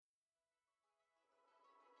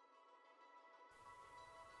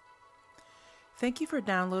Thank you for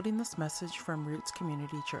downloading this message from Roots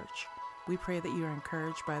Community Church. We pray that you are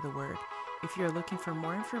encouraged by the word. If you are looking for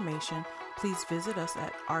more information, please visit us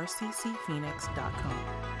at rccphoenix.com.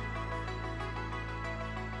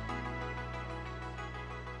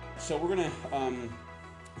 So we're going to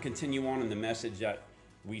continue on in the message that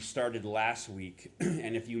we started last week.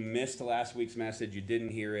 And if you missed last week's message, you didn't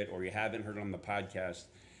hear it, or you haven't heard it on the podcast,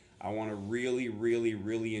 I want to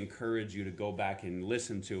really encourage you to go back and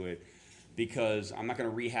listen to it, because I'm not going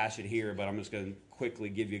to rehash it here, but I'm just going to quickly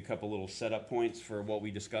give you a couple little setup points for what we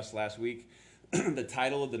discussed last week. The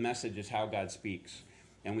title of the message is How God Speaks.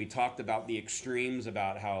 And we talked about the extremes,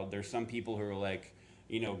 about how there's some people who are like,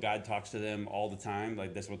 you know, God talks to them all the time.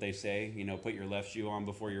 Like, that's what they say, you know, put your left shoe on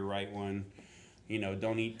before your right one. You know,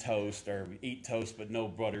 don't eat toast, or eat toast but no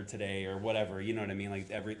butter today, or whatever. You know what I mean? Like,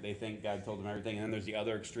 they think God told them everything. And then there's the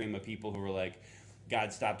other extreme of people who are like,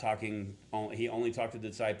 God stopped talking. He only talked to the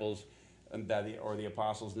disciples or the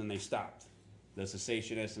apostles, and then they stopped. The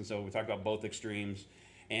cessationists. And so we talk about both extremes.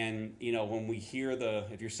 And, you know, when we hear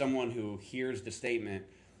if you're someone who hears the statement,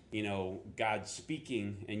 you know, God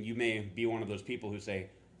speaking, and you may be one of those people who say,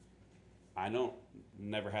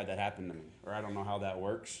 never had that happen to me, or I don't know how that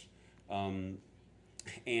works.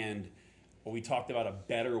 And we talked about a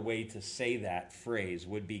better way to say that phrase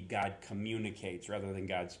would be God communicates rather than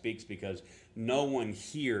God speaks, because no one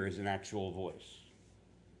hears an actual voice.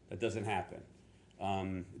 That doesn't happen.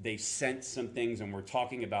 They sense some things, and we're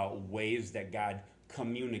talking about ways that God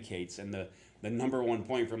communicates. And the number one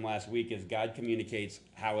point from last week is God communicates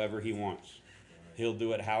however he wants. He'll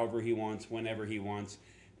do it however he wants, whenever he wants.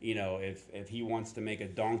 You know, if he wants to make a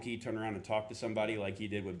donkey turn around and talk to somebody like he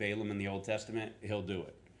did with Balaam in the Old Testament, he'll do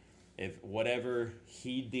it. If whatever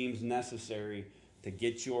he deems necessary to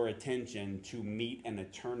get your attention to meet an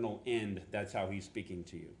eternal end, that's how he's speaking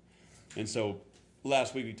to you. And so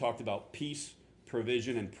last week we talked about peace,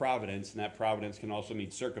 provision, and providence, and that providence can also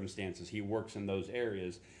mean circumstances. He works in those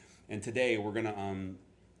areas. And today we're going to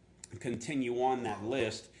continue on that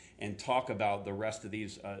list and talk about the rest of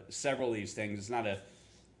these, several of these things. It's not a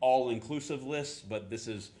all-inclusive list, but this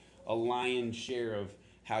is a lion's share of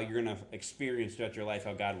how you're going to experience throughout your life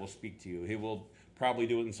how God will speak to you. He will probably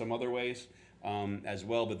do it in some other ways as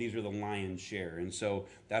well, but these are the lion's share. And so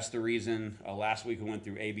that's the reason last week we went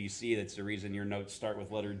through ABC. That's the reason your notes start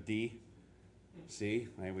with letter D. See,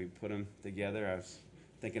 we put them together. I was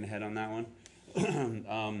thinking ahead on that one.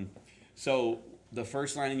 So the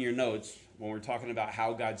first line in your notes, when we're talking about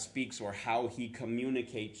how God speaks or how he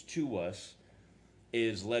communicates to us,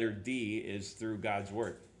 is letter D, is through God's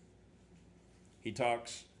word. He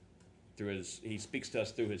talks he speaks to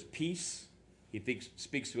us through his peace. He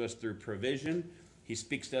speaks to us through provision. He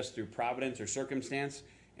speaks to us through providence or circumstance,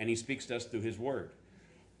 and he speaks to us through his word.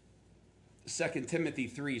 2 Timothy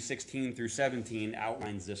 3:16 through 17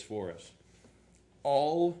 outlines this for us.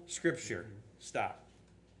 All Scripture, stop.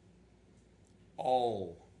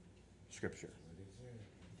 All Scripture.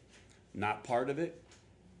 Not part of it,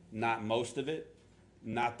 not most of it,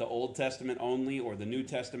 not the Old Testament only or the New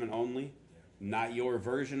Testament only, not your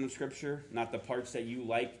version of Scripture, not the parts that you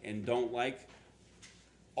like and don't like.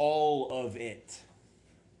 All of it.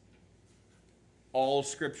 All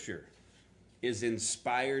Scripture is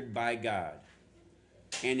inspired by God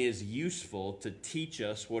and is useful to teach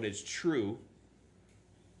us what is true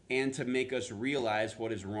and to make us realize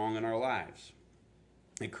what is wrong in our lives.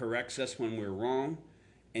 It corrects us when we're wrong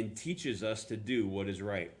and teaches us to do what is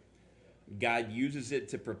right. God uses it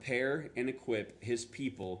to prepare and equip his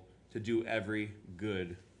people to do every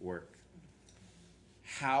good work.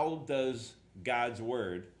 How does God's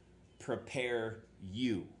word prepare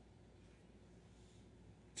you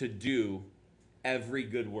to do every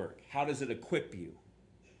good work? How does it equip you?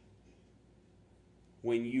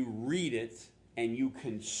 When you read it and you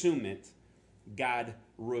consume it, God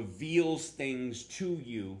reveals things to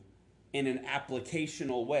you in an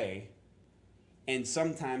applicational way. And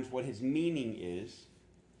sometimes what his meaning is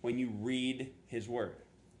when you read his word.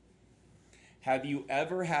 Have you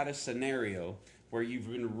ever had a scenario where you've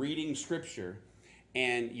been reading Scripture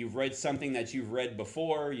and you've read something that you've read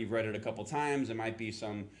before, you've read it a couple times, it might be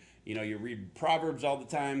some, you know, you read Proverbs all the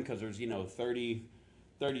time because there's,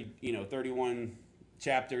 31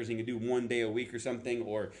 chapters and you can do one day a week or something,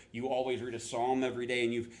 or you always read a psalm every day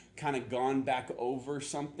and you've kind of gone back over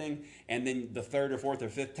something, and then the third or fourth or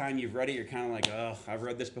fifth time you've read it, you're kind of like, oh, I've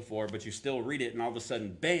read this before, but you still read it, and all of a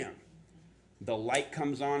sudden, bam, the light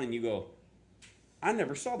comes on and you go, I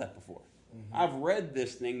never saw that before. Mm-hmm. I've read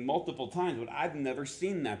this thing multiple times, but I've never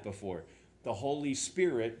seen that before. The Holy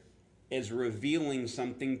Spirit is revealing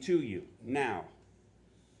something to you. Now,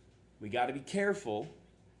 we got to be careful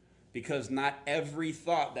because not every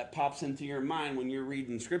thought that pops into your mind when you're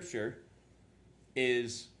reading Scripture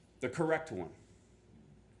is the correct one.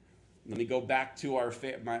 Let me go back to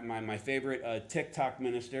my favorite TikTok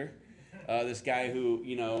minister, this guy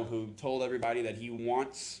who told everybody that he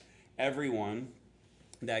wants everyone,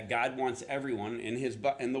 that God wants everyone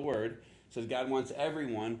in the Word. Says God wants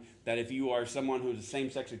everyone, that if you are someone who's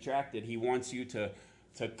same-sex attracted, he wants you to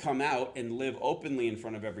come out and live openly in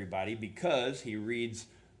front of everybody, because he reads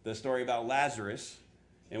the story about Lazarus,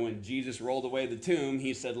 and when Jesus rolled away the tomb,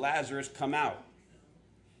 he said, Lazarus, come out.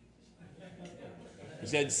 He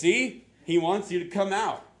said, see, he wants you to come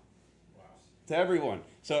out to everyone.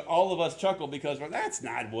 So all of us chuckle because, well, that's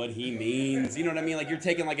not what he means. You know what I mean? Like you're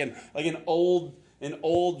taking like an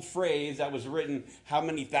old phrase that was written how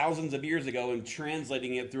many thousands of years ago and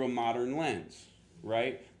translating it through a modern lens,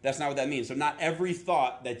 right? That's not what that means. So not every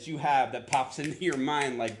thought that you have that pops into your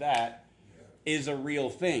mind like that is a real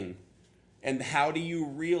thing. And how do you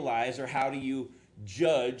realize, or how do you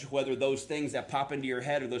judge whether those things that pop into your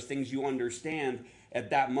head are those things you understand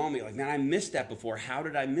at that moment? Like, man, I missed that before. How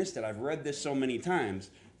did I miss it? I've read this so many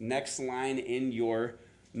times. Next line in your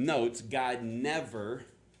notes, God never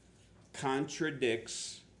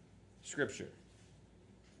contradicts Scripture.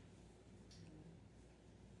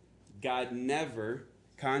 God never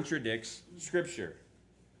contradicts Scripture.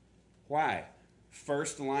 Why?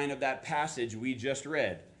 First line of that passage we just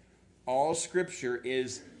read. All Scripture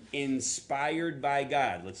is inspired by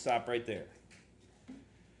God. Let's stop right there.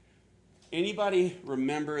 Anybody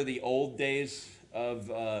remember the old days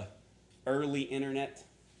of early internet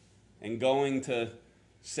and going to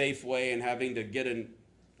Safeway and having to get an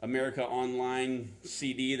America Online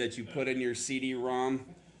CD that you put in your CD-ROM,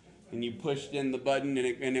 and you pushed in the button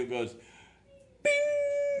and it goes bing,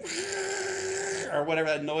 or whatever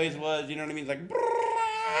that noise was, you know what I mean? It's like,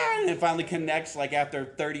 and it finally connects like after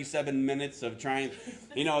 37 minutes of trying.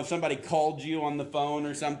 If somebody called you on the phone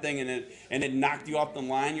or something and it knocked you off the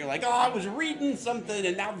line, you're like, oh, I was reading something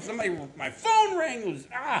and now my phone rang. It was,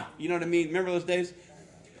 you know what I mean? Remember those days?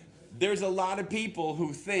 There's a lot of people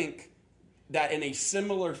who think that in a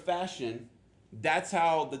similar fashion, that's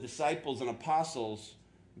how the disciples and apostles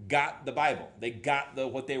got the Bible. They got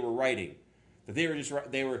what they were writing. That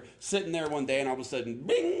they were sitting there one day and all of a sudden,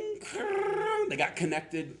 bing, they got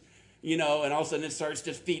connected, and all of a sudden it starts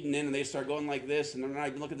just feeding in and they start going like this, and they're not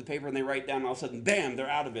even looking at the paper and they write down, and all of a sudden, bam, they're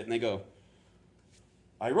out of it and they go,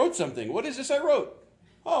 I wrote something. What is this I wrote?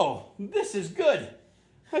 Oh, this is good.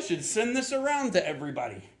 I should send this around to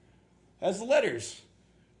everybody as letters.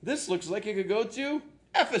 This looks like it could go to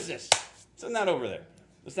Ephesus. Send that over there.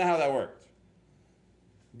 That's not how that worked.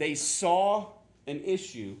 They saw an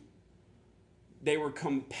issue. They were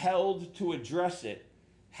compelled to address it.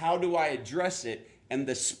 How do I address it? And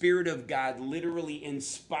the Spirit of God literally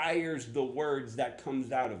inspires the words that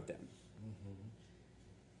comes out of them. Mm-hmm.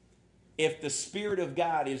 If the Spirit of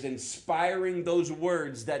God is inspiring those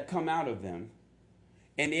words that come out of them,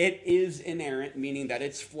 and it is inerrant, meaning that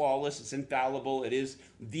it's flawless, it's infallible, it is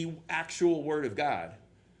the actual Word of God,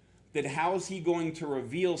 then how is he going to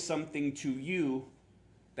reveal something to you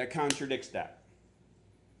that contradicts that?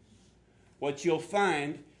 What you'll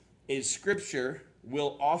find is Scripture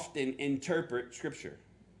will often interpret Scripture.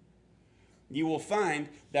 You will find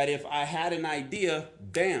that if I had an idea,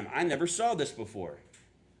 bam, I never saw this before.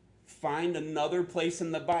 Find another place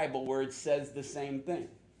in the Bible where it says the same thing.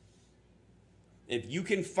 If you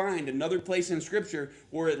can find another place in Scripture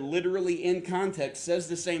where it literally in context says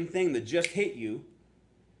the same thing that just hit you,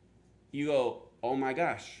 you go, oh my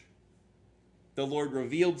gosh, the Lord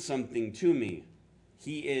revealed something to me.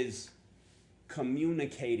 He is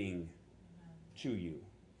communicating to you.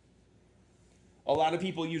 A lot of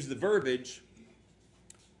people use the verbiage,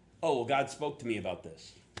 oh, well, God spoke to me about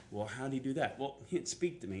this. Well, how did he do that? Well, he didn't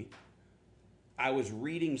speak to me. I was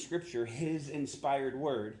reading Scripture, his inspired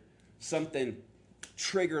word, something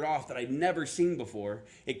triggered off that I'd never seen before.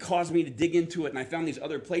 It caused me to dig into it, and I found these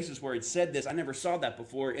other places where it said this. I never saw that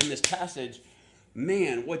before in this passage.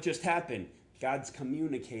 Man, what just happened? God's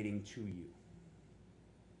communicating to you.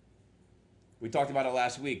 We talked about it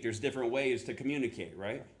last week. There's different ways to communicate,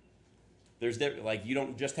 right? You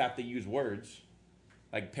don't just have to use words.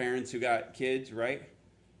 Like parents who got kids, right?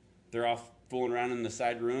 They're off fooling around in the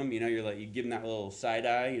side room. You give them that little side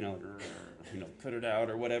eye, put it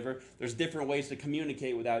out or whatever. There's different ways to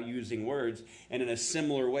communicate without using words. And in a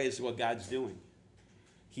similar way, this is what God's doing.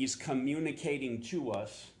 He's communicating to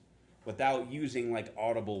us without using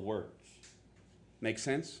audible words. Make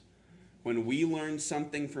sense? When we learn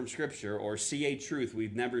something from Scripture or see a truth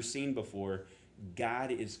we've never seen before,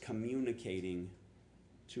 God is communicating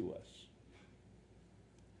to us.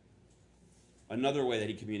 Another way that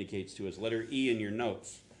he communicates to us, letter E in your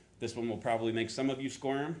notes. This one will probably make some of you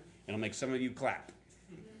squirm, and it'll make some of you clap.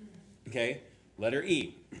 Okay? Letter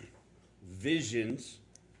E. Visions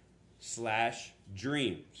 /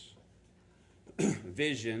 dreams.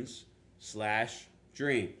 Visions /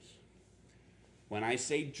 dreams. When I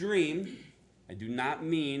say dream, I do not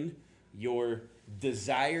mean your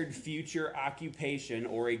desired future occupation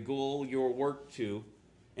or a goal you'll work to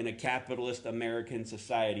in a capitalist American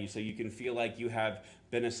society so you can feel like you have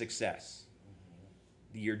been a success.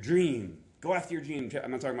 Your dream. Go after your dream.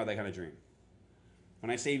 I'm not talking about that kind of dream. When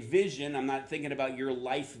I say vision, I'm not thinking about your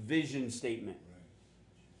life vision statement.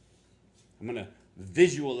 I'm going to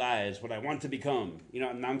visualize what I want to become.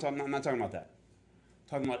 I'm not talking about that. I'm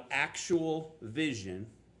talking about actual vision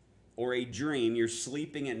or a dream. You're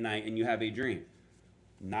sleeping at night and you have a dream.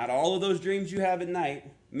 Not all of those dreams you have at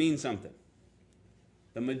night mean something.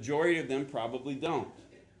 The majority of them probably don't.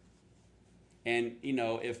 And,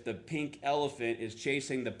 if the pink elephant is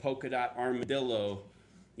chasing the polka dot armadillo,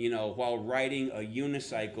 while riding a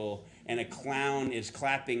unicycle and a clown is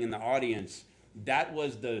clapping in the audience, that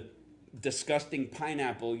was the disgusting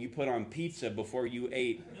pineapple you put on pizza before you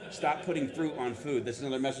ate. Stop putting fruit on food. That's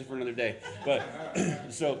another message for another day. But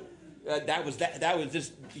so that was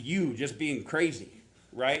just you just being crazy,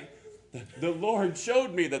 right? The Lord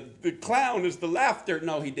showed me that the clown is the laughter.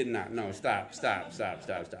 No, he did not. No, stop.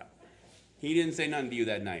 He didn't say nothing to you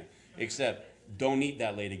that night, except don't eat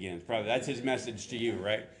that late again. Probably that's his message to you,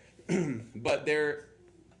 right? But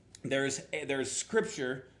there's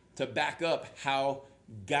scripture to back up how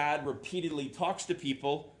God repeatedly talks to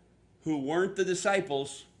people who weren't the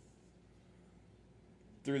disciples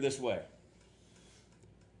through this way.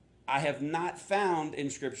 I have not found in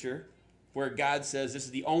scripture where God says this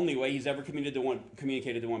is the only way he's ever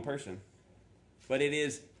communicated to one person. But it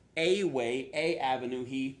is a way, a avenue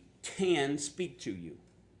he can speak to you.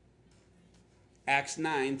 Acts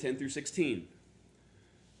 9, 10 through 16.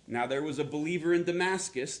 Now there was a believer in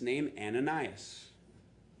Damascus named Ananias.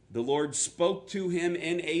 The Lord spoke to him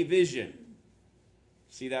in a vision.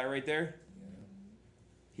 See that right there?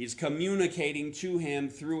 He's communicating to him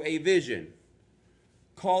through a vision.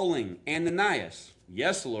 Calling Ananias.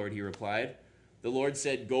 Yes, Lord, he replied. The Lord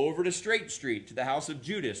said, go over to Straight Street to the house of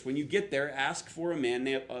Judas. When you get there, ask for a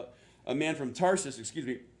man from Tarsus,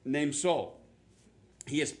 named Saul.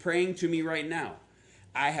 He is praying to me right now.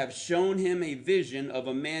 I have shown him a vision of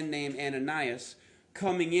a man named Ananias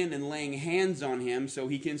coming in and laying hands on him so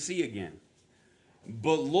he can see again.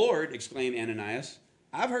 But Lord, exclaimed Ananias,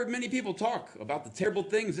 I've heard many people talk about the terrible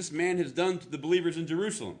things this man has done to the believers in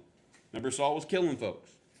Jerusalem. Remember, Saul was killing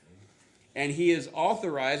folks. And he is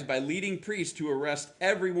authorized by leading priests to arrest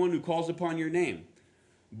everyone who calls upon your name.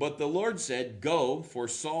 But the Lord said, go, for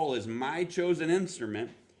Saul is my chosen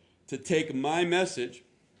instrument to take my message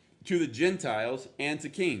to the Gentiles and to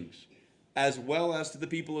kings, as well as to the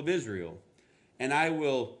people of Israel. And I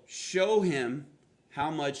will show him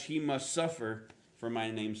how much he must suffer for my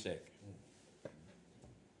name's sake.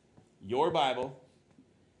 Your Bible,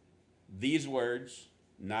 these words,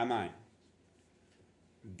 not mine.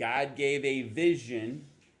 God gave a vision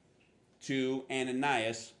to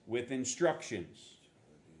Ananias with instructions.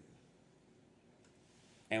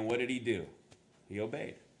 And what did he do? He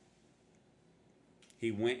obeyed.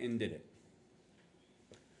 He went and did it.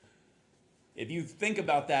 If you think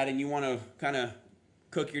about that and you want to kind of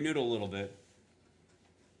cook your noodle a little bit,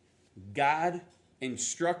 God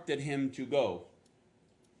instructed him to go.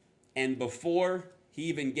 And before he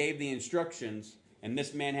even gave the instructions, and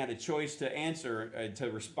this man had a choice to answer,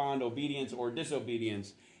 to respond obedience or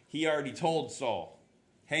disobedience, he already told Saul,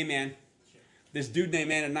 hey man, this dude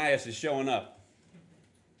named Ananias is showing up,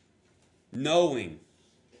 knowing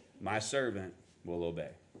my servant will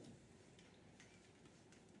obey.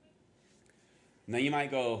 Now you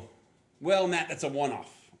might go, well, Matt, that's a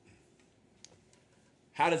one-off.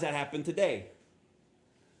 How does that happen today?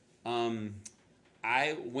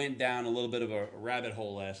 I went down a little bit of a rabbit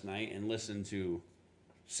hole last night and listened to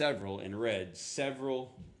and read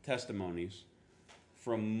several testimonies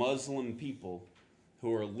from Muslim people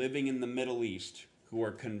who are living in the Middle East who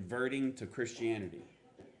are converting to Christianity.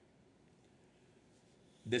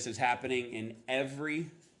 This is happening in every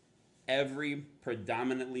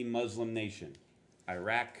predominantly Muslim nation.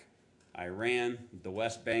 Iraq, Iran, the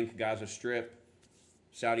West Bank, Gaza Strip,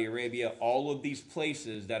 Saudi Arabia, all of these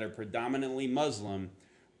places that are predominantly Muslim,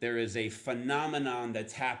 there is a phenomenon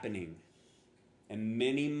that's happening. And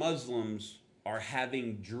many Muslims are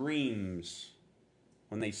having dreams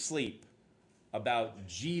when they sleep about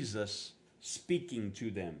Jesus speaking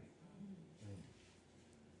to them.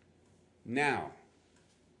 Now,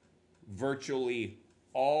 virtually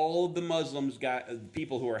all the Muslims,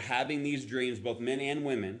 people who are having these dreams, both men and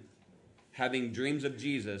women, having dreams of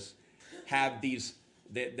Jesus, have these,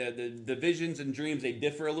 the visions and dreams, they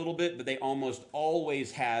differ a little bit, but they almost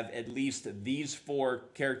always have at least these 4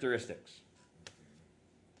 characteristics.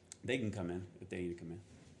 They can come in if they need to come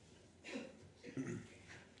in.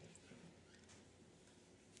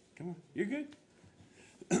 Come on, you're good.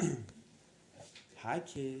 Hi,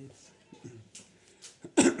 kids.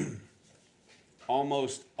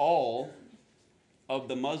 Almost all of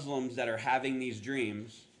the Muslims that are having these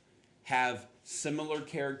dreams have similar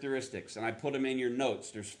characteristics, and I put them in your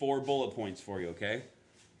notes. There's 4 bullet points for you, okay?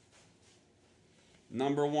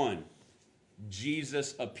 Number 1,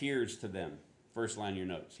 Jesus appears to them. First line of your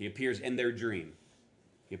notes. He appears in their dream.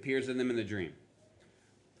 He appears in them in the dream.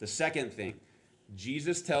 The second thing,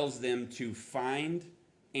 Jesus tells them to find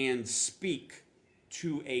and speak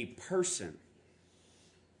to a person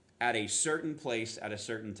at a certain place at a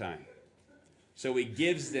certain time. So he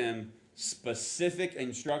gives them specific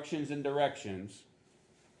instructions and directions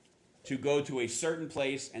to go to a certain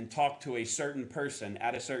place and talk to a certain person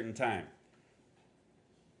at a certain time.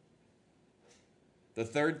 The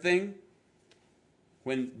third thing,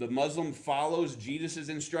 when the Muslim follows Jesus'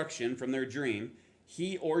 instruction from their dream,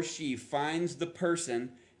 he or she finds the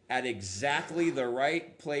person at exactly the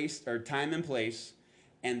right place or time and place,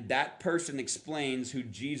 and that person explains who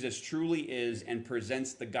Jesus truly is and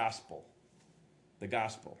presents the gospel. The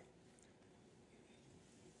gospel.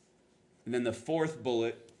 And then the fourth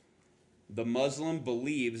bullet, the Muslim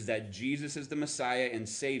believes that Jesus is the Messiah and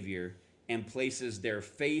Savior and places their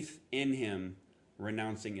faith in him,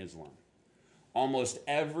 renouncing Islam. Almost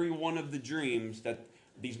every one of the dreams that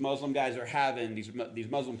these Muslim guys are having, these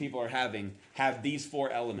Muslim people are having, have these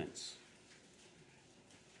 4 elements.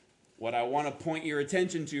 What I want to point your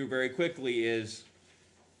attention to very quickly is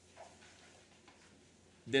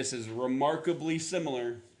this is remarkably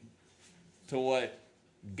similar to what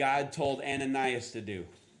God told Ananias to do.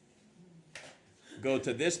 Go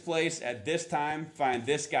to this place at this time, find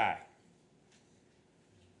this guy.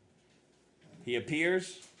 He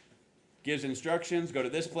appears, gives instructions, go to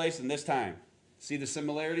this place and this time. See the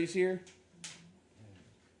similarities here?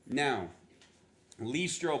 Now, Lee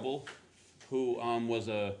Strobel, who was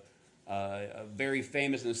a very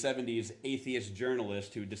famous in the 70s atheist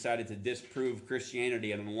journalist who decided to disprove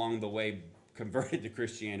Christianity and along the way converted to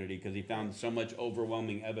Christianity because he found so much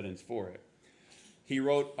overwhelming evidence for it. He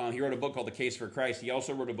wrote a book called The Case for Christ. He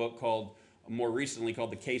also wrote a book more recently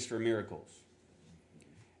called The Case for Miracles.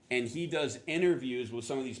 And he does interviews with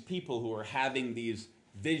some of these people who are having these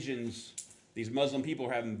visions. These Muslim people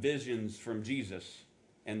are having visions from Jesus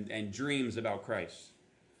and dreams about Christ.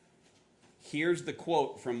 Here's the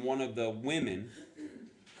quote from one of the women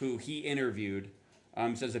who he interviewed.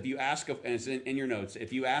 Says, if you ask, and it's in your notes,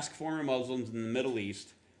 if you ask former Muslims in the Middle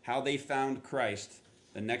East how they found Christ,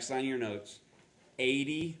 the next line of your notes,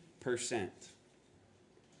 80%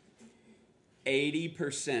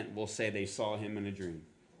 will say they saw him in a dream.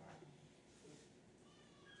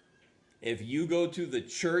 If you go to the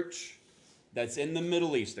church that's in the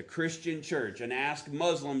Middle East, the Christian church, and ask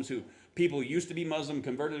Muslims people who used to be Muslim,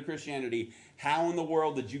 converted to Christianity, how in the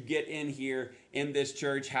world did you get in here in this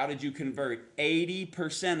church? How did you convert?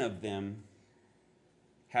 80% of them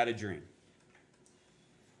had a dream.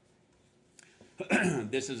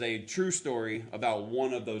 This is a true story about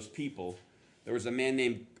one of those people. There was a man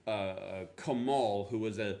named Kamal who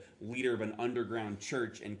was a leader of an underground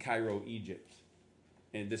church in Cairo, Egypt.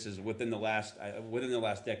 And this is within the last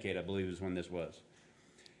decade, I believe, is when this was.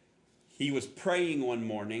 He was praying one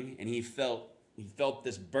morning, and he felt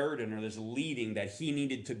this burden or this leading that he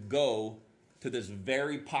needed to go to this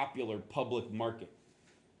very popular public market.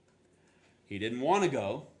 He didn't want to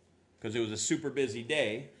go because it was a super busy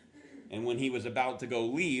day, and when he was about to go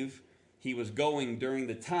leave, he was going during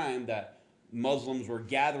the time that Muslims were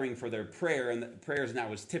gathering for their prayer, and the prayers now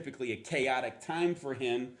was typically a chaotic time for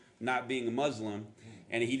him, not being a Muslim,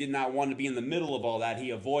 and he did not want to be in the middle of all that.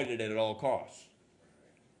 He avoided it at all costs.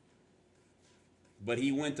 But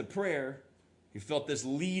he went to prayer. He felt this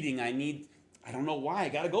leading. I don't know why I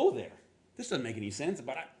got to go there. This doesn't make any sense,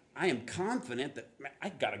 but I am confident that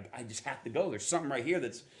I just have to go. There's something right here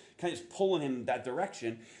that's kind of just pulling him in that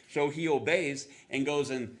direction. So he obeys and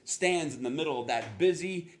goes and stands in the middle of that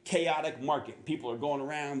busy, chaotic market. People are going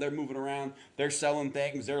around, they're moving around, they're selling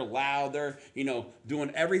things, they're loud, they're,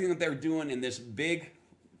 doing everything that they're doing in this big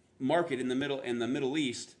market in the Middle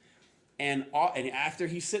East. And after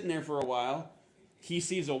he's sitting there for a while, he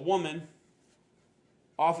sees a woman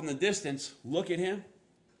off in the distance look at him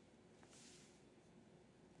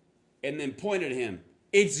and then point at him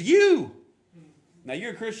it's you. Now,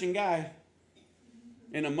 you're a Christian guy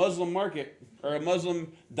in a Muslim market or a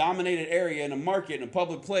Muslim-dominated area in a market, in a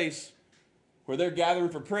public place where they're gathering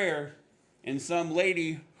for prayer, and some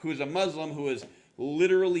lady who's a Muslim who is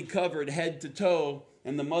literally covered head to toe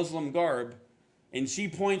in the Muslim garb, and she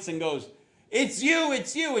points and goes, it's you,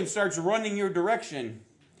 and starts running your direction.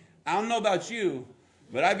 I don't know about you,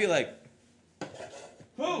 but I'd be like,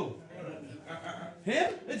 who?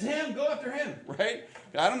 Him? It's him. Go after him, right?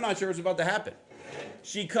 I'm not sure what's about to happen.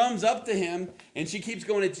 She comes up to him, and she keeps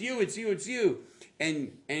going, it's you.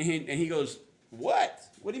 And he goes, what?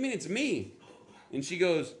 What do you mean it's me? And she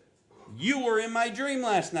goes, you were in my dream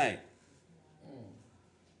last night.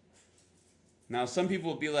 Now, some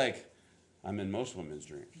people will be like, I'm in most women's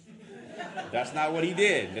dreams. That's not what he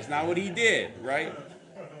did. That's not what he did, right?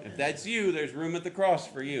 If that's you, there's room at the cross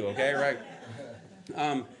for you, okay, right?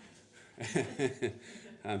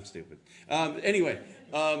 I'm stupid. Anyway,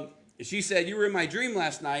 she said, you were in my dream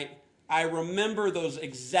last night. I remember those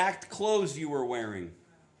exact clothes you were wearing.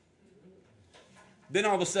 Then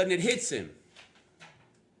all of a sudden it hits him.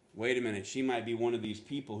 Wait a minute, she might be one of these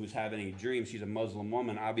people who's having a dream. She's a Muslim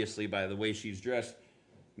woman, obviously, by the way she's dressed.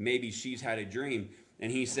 Maybe she's had a dream.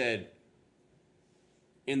 And he said,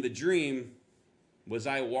 in the dream, was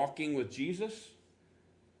I walking with Jesus?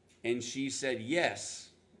 And she said, yes.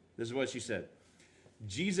 This is what she said.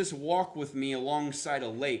 Jesus walked with me alongside a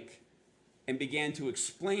lake and began to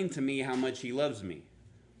explain to me how much he loves me.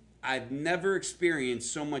 I've never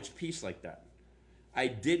experienced so much peace like that. I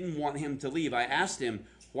didn't want him to leave. I asked him,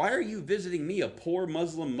 why are you visiting me, a poor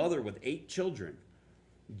Muslim mother with 8 children?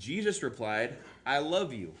 Jesus replied, I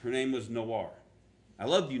love you. Her name was Nawar. I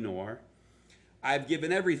love you, Nawar. I've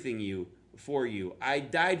given everything for you. I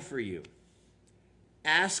died for you.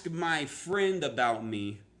 Ask my friend about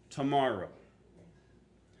me tomorrow.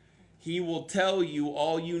 He will tell you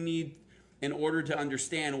all you need in order to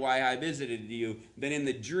understand why I visited you. Then in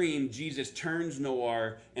the dream, Jesus turns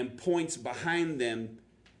Nawar and points behind them,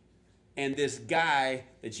 and this guy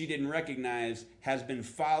that she didn't recognize has been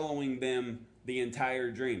following them the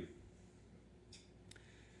entire dream.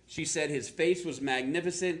 She said his face was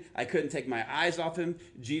magnificent. I couldn't take my eyes off him.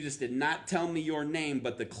 Jesus did not tell me your name,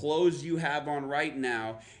 but the clothes you have on right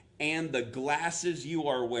now and the glasses you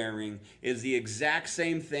are wearing is the exact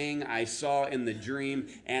same thing I saw in the dream,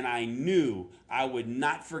 and I knew I would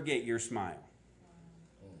not forget your smile.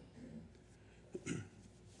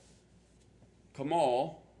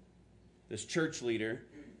 Kamal, this church leader,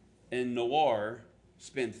 and Nawar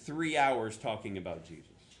spent 3 hours talking about Jesus.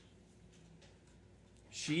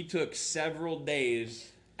 She took several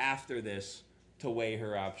days after this to weigh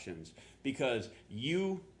her options, because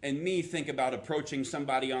you and me think about approaching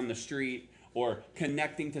somebody on the street or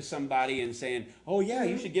connecting to somebody and saying, oh yeah,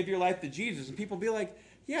 you should give your life to Jesus. And people be like,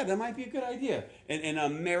 yeah, that might be a good idea. In an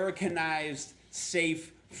Americanized,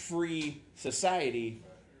 safe, free society,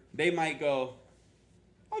 they might go,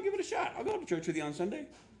 I'll give it a shot. I'll go to church with you on Sunday.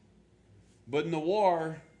 But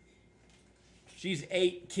Nawar, she's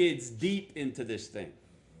 8 kids deep into this thing.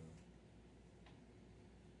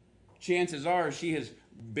 Chances are she has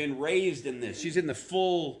been raised in this. She's in the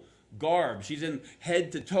full garb. She's in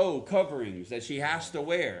head-to-toe coverings that she has to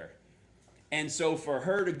wear. And so for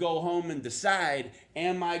her to go home and decide,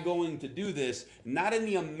 am I going to do this? Not in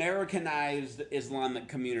the Americanized Islamic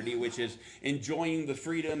community, which is enjoying the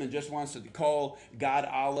freedom and just wants to call God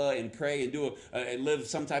Allah and pray and do and live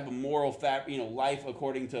some type of moral life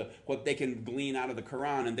according to what they can glean out of the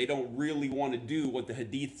Quran, and they don't really want to do what the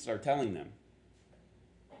hadiths are telling them.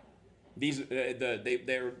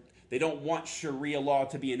 They don't want Sharia law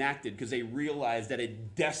to be enacted because they realize that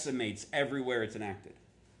it decimates everywhere it's enacted.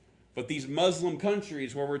 But these Muslim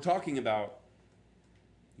countries where we're talking about,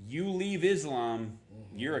 you leave Islam,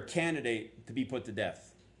 you're a candidate to be put to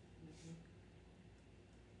death.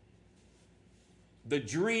 The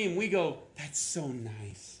dream, we go, that's so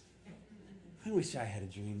nice. I wish I had a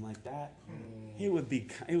dream like that. It would be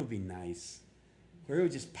nice. Where it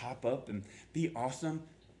would just pop up and be awesome.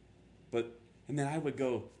 And then I would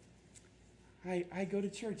go, I go to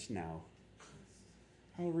church now.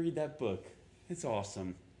 I'll read that book. It's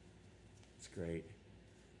awesome. It's great.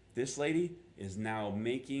 This lady is now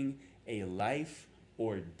making a life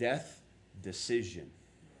or death decision.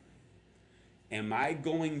 Am I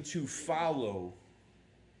going to follow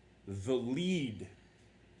the lead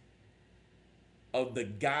of the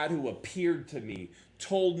God who appeared to me,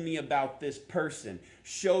 told me about this person,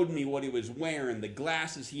 showed me what he was wearing, the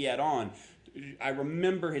glasses he had on? I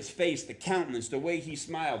remember his face, the countenance, the way he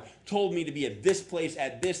smiled, told me to be at this place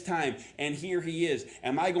at this time, and here he is.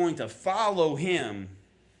 Am I going to follow him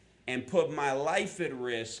and put my life at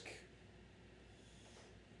risk?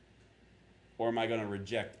 Or am I going to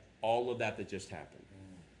reject all of that just happened?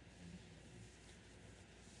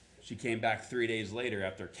 She came back 3 days later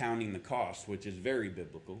after counting the cost, which is very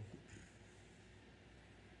biblical,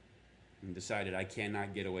 and decided, I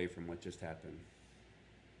cannot get away from what just happened,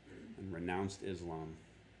 and renounced Islam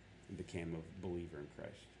and became a believer in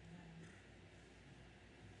Christ.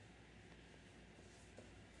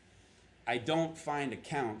 I don't find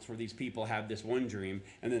accounts where these people have this one dream,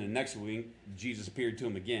 and then the next week, Jesus appeared to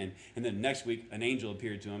him again, and then the next week, an angel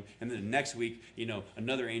appeared to him, and then the next week,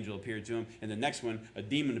 another angel appeared to him, and the next one, a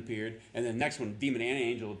demon appeared, and then the next one, a demon and an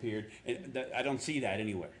angel appeared. I don't see that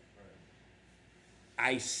anywhere.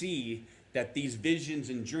 I see that these visions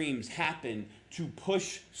and dreams happen to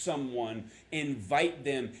push someone, invite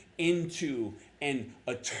them into an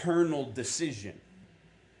eternal decision.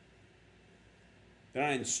 They're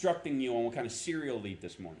not instructing you on what kind of cereal to eat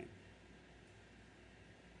this morning.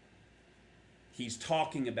 He's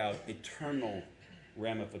talking about eternal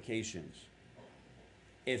ramifications.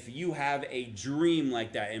 If you have a dream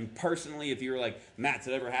like that, and personally, if you're like, Matt, has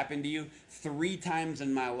it ever happened to you? 3 times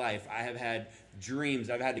in my life, I have had dreams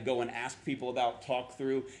I've had to go and ask people about, talk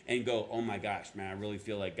through, and go, oh my gosh, man, I really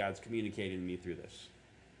feel like God's communicating to me through this.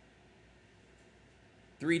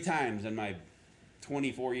 3 times in my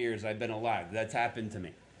 24 years I've been alive. That's happened to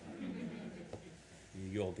me.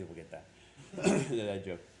 You old people get that. That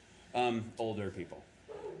joke. Older people.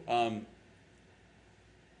 But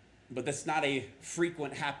that's not a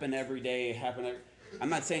frequent happen every day. I'm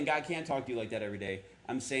not saying God can't talk to you like that every day.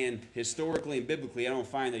 I'm saying historically and biblically, I don't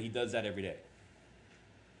find that he does that every day.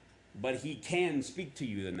 But he can speak to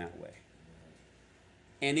you in that way.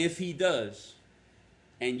 And if he does,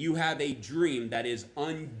 and you have a dream that is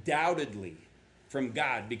undoubtedly from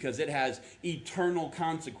God because it has eternal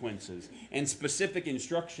consequences and specific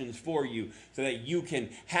instructions for you so that you can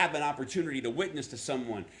have an opportunity to witness to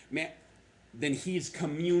someone, man, then he's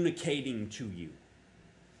communicating to you.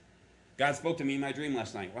 God spoke to me in my dream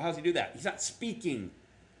last night. Well, how does he do that? He's not speaking.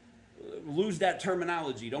 Lose that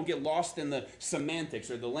terminology. Don't get lost in the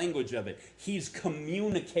semantics or the language of it. He's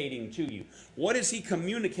communicating to you. What is he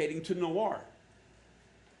communicating to Noir?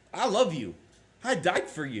 I love you. I died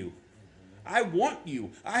for you. I want you.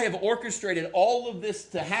 I have orchestrated all of this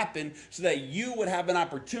to happen so that you would have an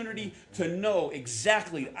opportunity to know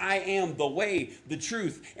exactly I am the way, the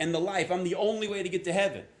truth, and the life. I'm the only way to get to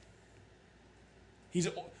heaven.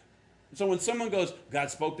 So when someone goes, God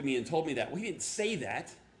spoke to me and told me that, well, he didn't say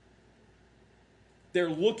that. They're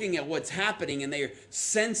looking at what's happening and they're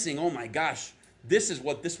sensing, oh my gosh, this is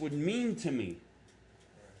what this would mean to me.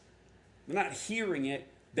 They're not hearing it.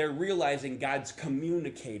 They're realizing God's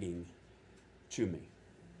communicating to me.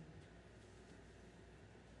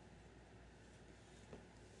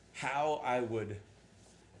 How I would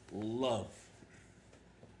love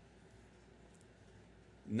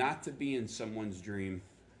not to be in someone's dream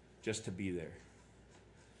just to be there,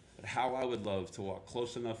 but how I would love to walk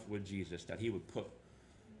close enough with Jesus that he would put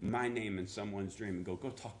my name in someone's dream and go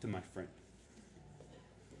talk to my friend.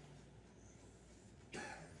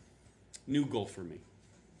 New goal for me.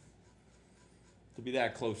 To be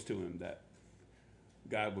that close to him that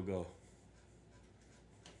God will go,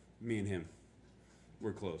 me and him,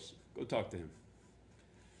 we're close. Go talk to him.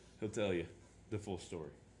 He'll tell you the full story.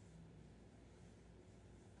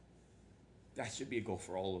 That should be a goal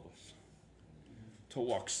for all of us. To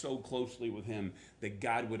walk so closely with him that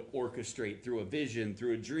God would orchestrate through a vision,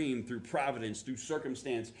 through a dream, through providence, through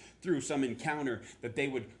circumstance, through some encounter, that they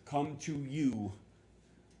would come to you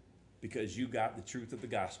because you got the truth of the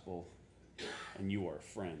gospel and you are a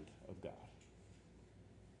friend of God.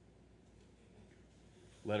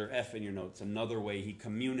 Letter F in your notes. Another way he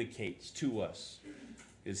communicates to us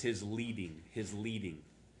is his leading. His leading.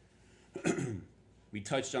 We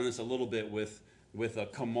touched on this a little bit with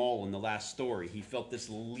Kamal in the last story. He felt this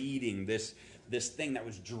leading, this thing that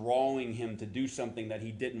was drawing him to do something that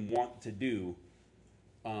he didn't want to do,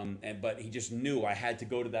 but he just knew I had to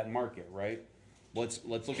go to that market, right? Let's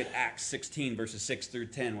look at Acts 16, verses 6 through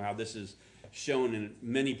 10, how this is shown in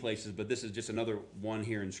many places, but this is just another one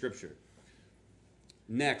here in Scripture.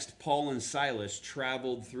 Next, Paul and Silas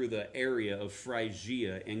traveled through the area of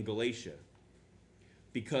Phrygia and Galatia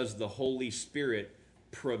because the Holy Spirit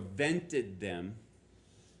prevented them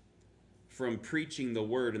from preaching the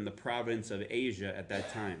word in the province of Asia at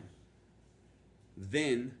that time.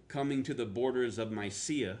 Then, coming to the borders of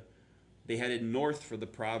Mysia, they headed north for the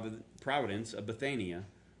province of Bithynia,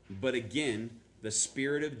 but again, the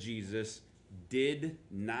Spirit of Jesus did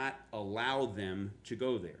not allow them to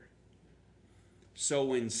go there.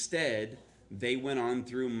 So instead, they went on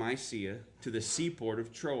through Mysia to the seaport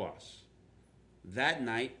of Troas. That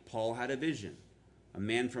night, Paul had a vision. A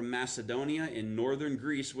man from Macedonia in northern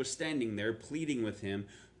Greece was standing there pleading with him,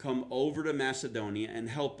 "Come over to Macedonia and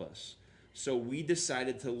help us." So we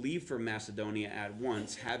decided to leave for Macedonia at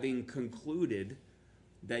once, having concluded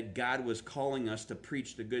that God was calling us to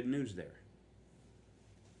preach the good news there.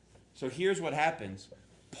 So here's what happens.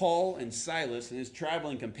 Paul and Silas and his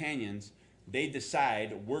traveling companions, they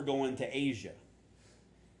decide we're going to Asia.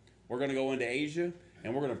 We're going to go into Asia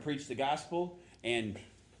and we're going to preach the gospel. And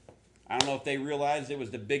I don't know if they realized it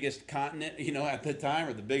was the biggest continent, at the time,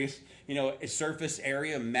 or the biggest, surface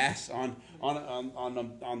area mass on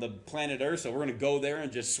the planet Earth. So we're going to go there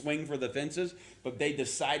and just swing for the fences. But they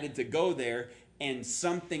decided to go there, and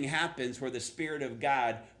something happens where the Spirit of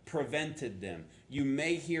God prevented them. You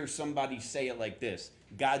may hear somebody say it like this: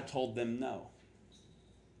 God told them no.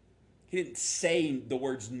 He didn't say the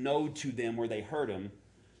words no to them where they heard him.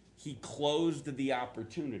 He closed the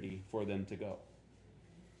opportunity for them to go.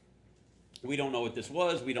 We don't know what this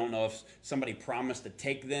was. We don't know if somebody promised to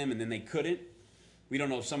take them and then they couldn't. We don't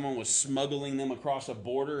know if someone was smuggling them across a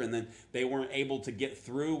border and then they weren't able to get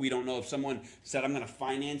through. We don't know if someone said, "I'm going to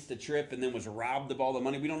finance the trip," and then was robbed of all the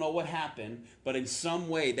money. We don't know what happened, but in some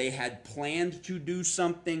way they had planned to do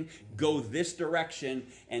something, go this direction,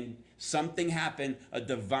 and something happened. A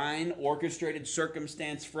divine orchestrated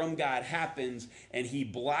circumstance from God happens, and he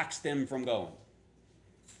blocks them from going.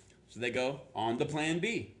 So they go on to plan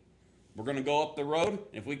B. We're going to go up the road.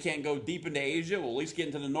 If we can't go deep into Asia, we'll at least get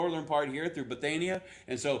into the northern part here through Bithynia.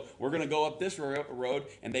 And so we're going to go up this road,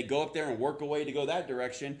 and they go up there and work away to go that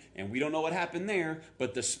direction. And we don't know what happened there,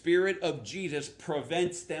 but the Spirit of Jesus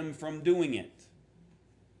prevents them from doing it.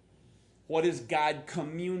 What is God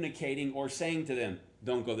communicating or saying to them?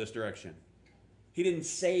 Don't go this direction. He didn't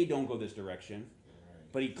say don't go this direction,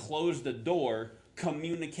 but he closed the door,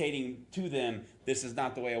 communicating to them, this is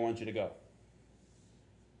not the way I want you to go.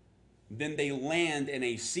 Then they land in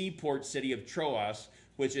a seaport city of Troas,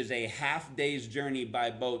 which is a half-day's journey by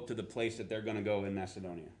boat to the place that they're going to go in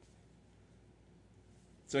Macedonia.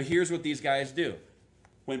 So here's what these guys do.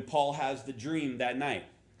 When Paul has the dream that night,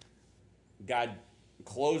 God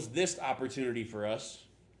closed this opportunity for us.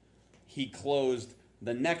 He closed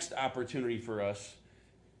the next opportunity for us.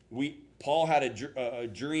 Paul had a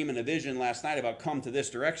dream and a vision last night about come to this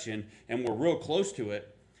direction, and we're real close to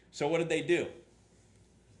it. So what did they do?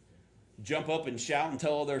 Jump up and shout and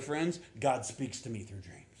tell all their friends, "God speaks to me through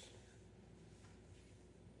dreams."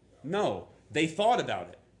 No, they thought about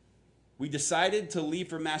it. We decided to leave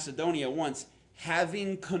for Macedonia once,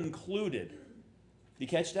 having concluded. Did you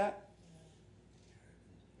catch that?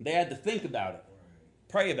 They had to think about it,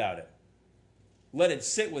 pray about it, let it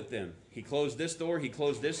sit with them. He closed this door, he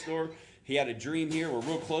closed this door. He had a dream here, we're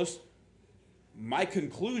real close. My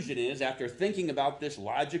conclusion is, after thinking about this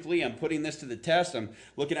logically, I'm putting this to the test, I'm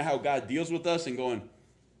looking at how God deals with us and going,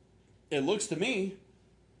 it looks to me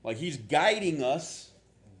like he's guiding us,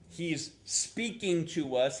 he's speaking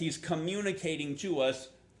to us, he's communicating to us,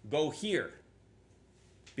 go here,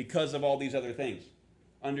 because of all these other things.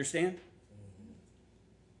 Understand?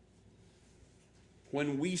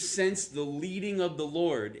 When we sense the leading of the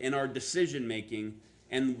Lord in our decision making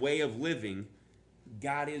and way of living,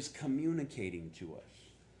 God is communicating to us.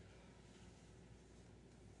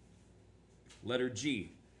 Letter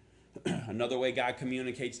G. Another way God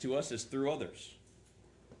communicates to us is through others.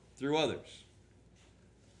 Through others.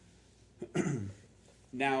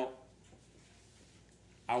 Now,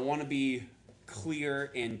 I want to be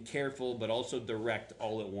clear and careful, but also direct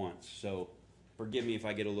all at once. So forgive me if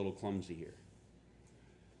I get a little clumsy here.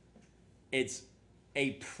 It's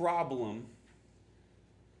a problem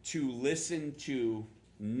to listen to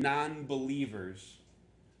non-believers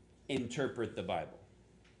interpret the Bible.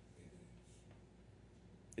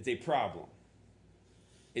 It's a problem.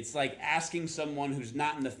 It's like asking someone who's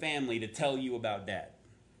not in the family to tell you about dad.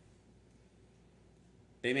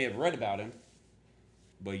 They may have read about him,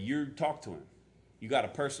 but you talk to him. You got a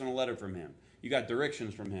personal letter from him. You got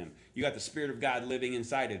directions from him. You got the Spirit of God living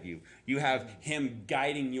inside of you. You have him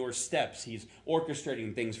guiding your steps. He's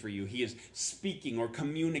orchestrating things for you. He is speaking or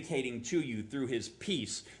communicating to you through his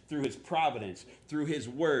peace, through his providence, through his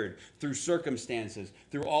word, through circumstances,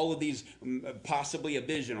 through all of these, possibly a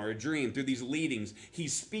vision or a dream, through these leadings.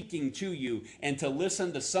 He's speaking to you, and to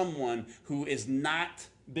listen to someone who is not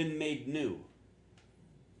been made new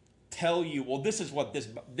tell you, well, this is what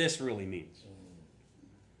this really means.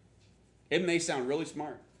 It may sound really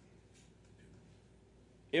smart.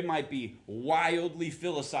 It might be wildly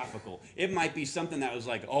philosophical. It might be something that was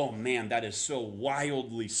like, oh man, that is so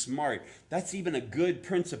wildly smart. That's even a good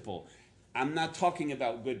principle. I'm not talking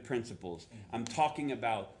about good principles. I'm talking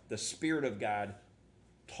about the Spirit of God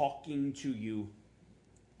talking to you,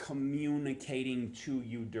 communicating to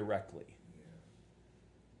you directly.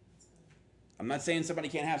 I'm not saying somebody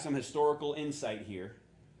can't have some historical insight here,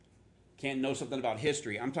 can't know something about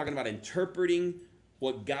history. I'm talking about interpreting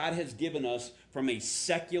what God has given us from a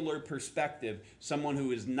secular perspective. Someone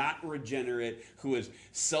who is not regenerate, who is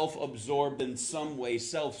self-absorbed in some way,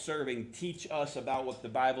 self-serving, teach us about what the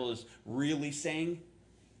Bible is really saying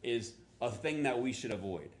is a thing that we should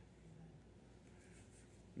avoid.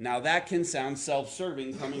 Now that can sound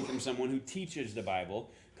self-serving coming from someone who teaches the Bible,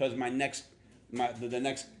 because the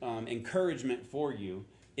next encouragement for you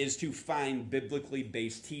is to find biblically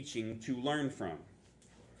based teaching to learn from.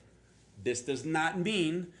 This does not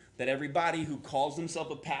mean that everybody who calls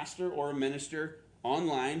themselves a pastor or a minister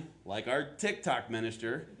online, like our TikTok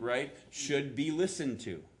minister, right, should be listened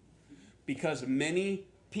to. Because many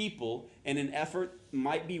people, in an effort,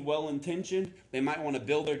 might be well-intentioned. They might want to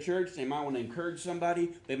build their church. They might want to encourage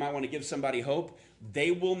somebody. They might want to give somebody hope.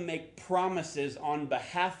 They will make promises on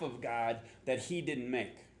behalf of God that he didn't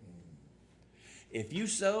make. If you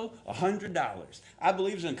sow $100, I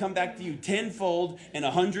believe it's going to come back to you tenfold in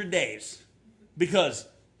 100 days. Because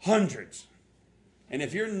hundreds. And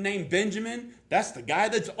if you're named Benjamin, that's the guy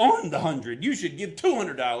that's on the 100. You should give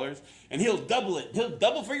 $200 and he'll double it. He'll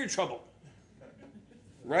double for your trouble.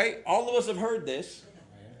 Right? All of us have heard this.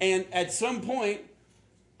 And at some point,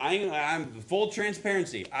 I'm full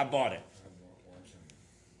transparency. I bought it.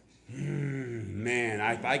 Man,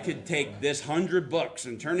 if I could take this $100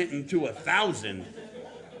 and turn it into 1,000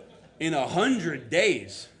 in 100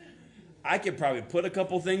 days, I could probably put a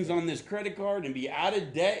couple things on this credit card and be out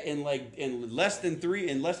of debt in less than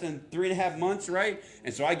 3.5 months, right?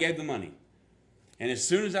 And so I gave the money. And as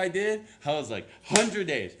soon as I did, I was like, 100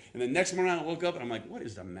 days. And the next morning I woke up and I'm like, what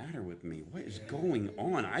is the matter with me? What is going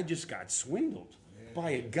on? I just got swindled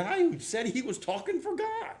by a guy who said he was talking for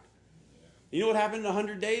God. You know what happened in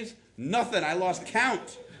 100 days? Nothing. I lost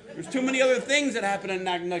count. There's too many other things that happened in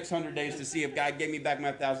the next 100 days to see if God gave me back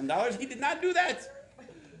my $1,000. He did not do that.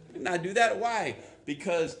 He did not do that. Why?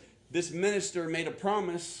 Because this minister made a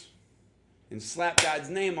promise and slapped God's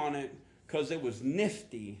name on it because it was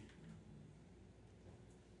nifty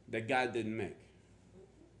that God didn't make.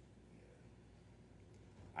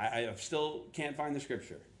 I still can't find the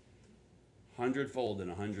scripture. 100-fold in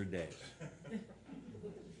 100 days.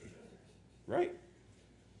 Right?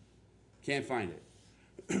 Can't find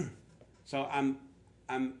it. So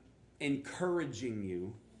I'm encouraging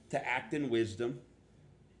you to act in wisdom,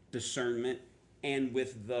 discernment, and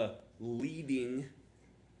with the leading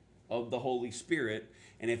of the Holy Spirit.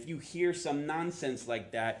 And if you hear some nonsense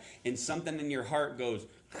like that and something in your heart goes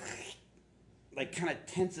like kind of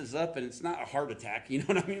tenses up, and it's not a heart attack, you know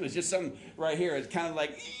what I mean? It's just something right here. It's kind of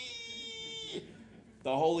like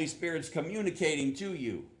the Holy Spirit's communicating to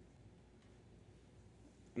you.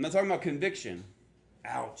 I'm not talking about conviction.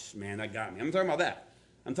 Ouch, man, that got me. I'm talking about that.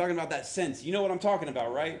 I'm talking about that sense. You know what I'm talking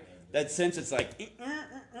about, right? That sense, it's like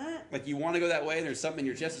you want to go that way, and there's something in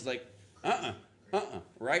your chest that's like,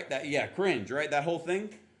 right? Cringe, right? That whole thing.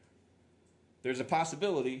 There's a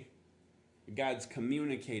possibility God's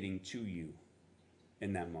communicating to you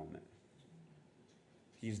in that moment.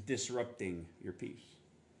 He's disrupting your peace.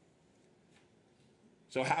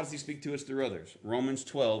 So how does he speak to us through others? Romans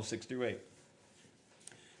 12, 6-8.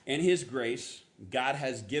 In his grace, God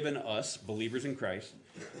has given us, believers in Christ,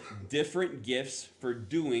 different gifts for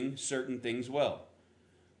doing certain things well.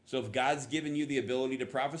 So if God's given you the ability to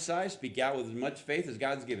prophesy, speak out with as much faith as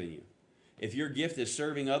God's given you. If your gift is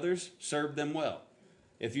serving others, serve them well.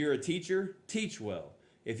 If you're a teacher, teach well.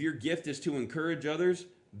 If your gift is to encourage others,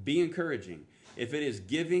 be encouraging. If it is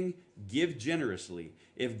giving, give generously.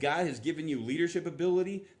 If God has given you leadership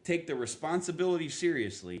ability, take the responsibility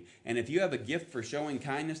seriously. And if you have a gift for showing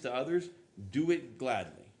kindness to others, do it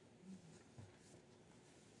gladly.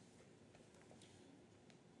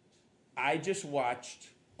 I just watched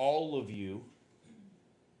all of you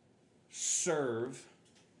serve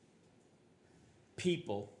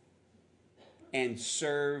people and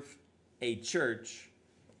serve a church,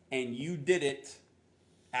 and you did it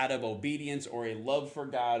out of obedience or a love for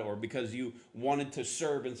God, or because you wanted to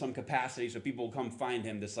serve in some capacity so people will come find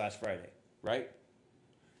him this last Friday, right?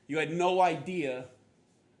 You had no idea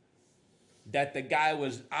that the guy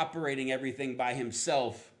was operating everything by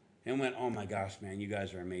himself and went, oh my gosh, man, you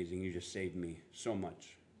guys are amazing. You just saved me so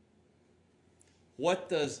much. What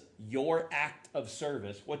does your act of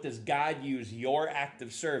service, what does God use your act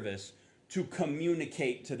of service to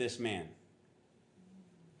communicate to this man?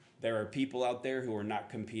 There are people out there who are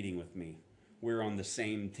not competing with me. We're on the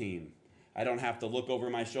same team. I don't have to look over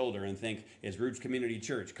my shoulder and think, is Roots Community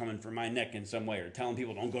Church coming for my neck in some way, or telling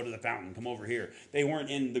people, don't go to the fountain, come over here. They weren't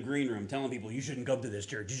in the green room telling people, you shouldn't come to this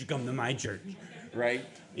church, you should come to my church, right?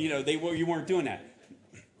 You weren't doing that.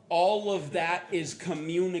 All of that is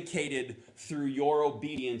communicated through your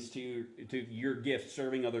obedience to your gift,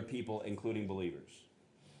 serving other people, including believers.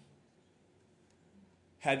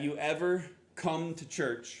 Have you ever come to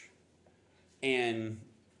church and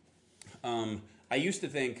I used to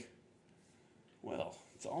think, well,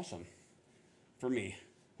 it's awesome for me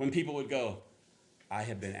when people would go, I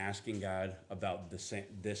have been asking God about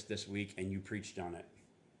this week, and you preached on it.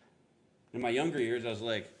 In my younger years, I was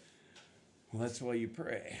like, well, that's why you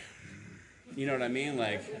pray. You know what I mean?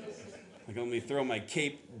 Like let me throw my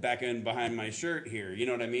cape back in behind my shirt here. You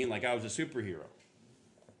know what I mean? Like I was a superhero.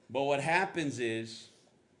 But what happens is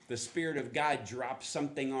the Spirit of God drops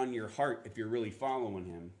something on your heart if you're really following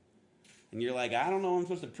him. And you're like, I don't know, I'm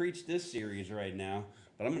supposed to preach this series right now,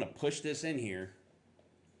 but I'm going to push this in here.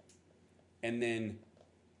 And then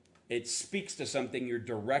it speaks to something you're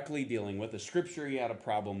directly dealing with, a scripture you had a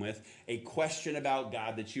problem with, a question about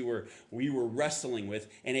God that we were wrestling with,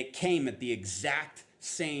 and it came at the exact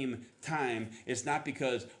same time. It's not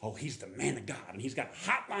because, oh, he's the man of God and he's got a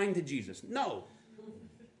hotline to Jesus. No.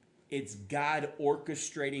 It's God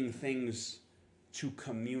orchestrating things to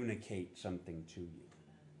communicate something to you.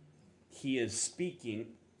 He is speaking,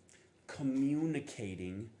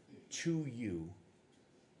 communicating to you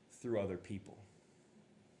through other people.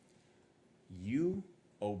 You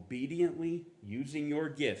obediently using your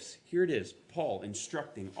gifts. Here it is, Paul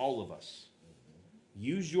instructing all of us.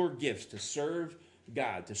 Use your gifts to serve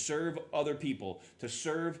God, to serve other people, to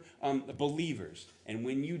serve believers. And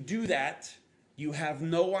when you do that, you have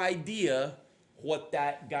no idea what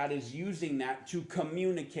that God is using that to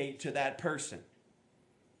communicate to that person.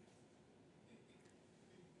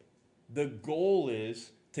 The goal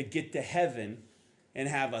is to get to heaven and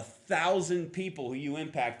have 1,000 people who you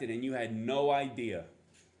impacted and you had no idea,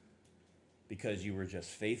 because you were just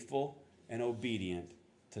faithful and obedient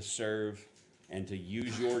to serve and to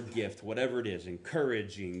use your gift, whatever it is,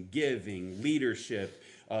 encouraging, giving, leadership,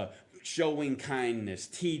 showing kindness,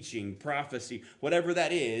 teaching, prophecy, whatever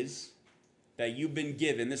that is that you've been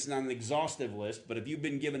given. This is not an exhaustive list, but if you've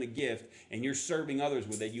been given a gift and you're serving others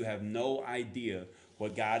with it, you have no idea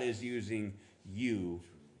what God is using you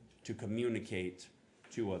to communicate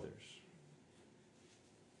to others.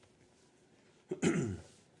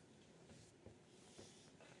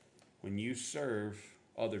 When you serve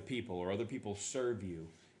other people or other people serve you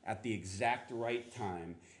at the exact right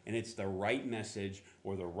time, and it's the right message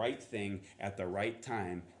or the right thing at the right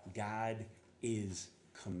time, God is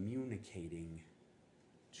communicating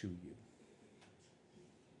to you.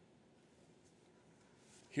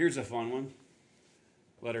 Here's a fun one.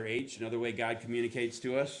 Letter H, another way God communicates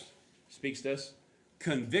to us, speaks to us: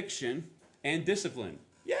 conviction and discipline.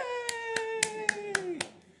 Yay!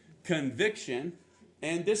 Conviction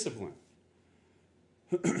and discipline.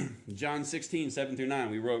 John 16, 7 through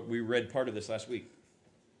 9. We read part of this last week.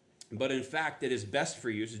 But in fact, it is best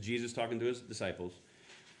for you, this is Jesus talking to his disciples,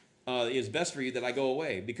 it is best for you that I go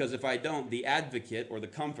away, because if I don't, the advocate or the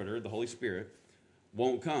comforter, the Holy Spirit,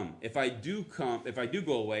 won't come. If I do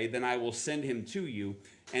go away, then I will send him to you.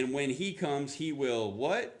 And when he comes, he will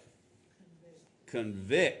what?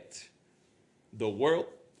 Convict the world,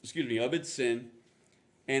 of its sin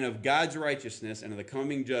and of God's righteousness and of the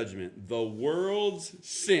coming judgment. The world's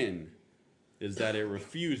sin is that it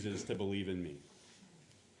refuses to believe in me.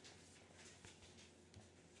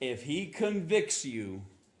 If he convicts you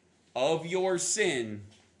of your sin,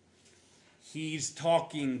 he's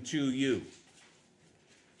talking to you.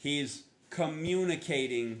 He's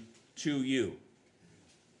communicating to you.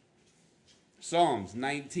 Psalms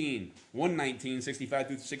 119, 65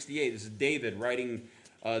 through 68. This is David writing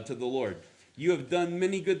to the Lord. You have done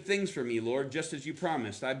many good things for me, Lord, just as you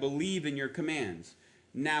promised. I believe in your commands.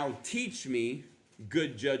 Now teach me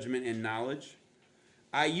good judgment and knowledge.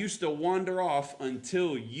 I used to wander off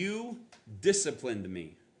until you disciplined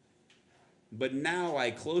me. But now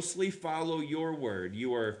I closely follow your word.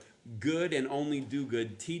 You are good and only do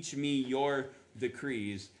good. Teach me your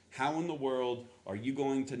decrees. How in the world are you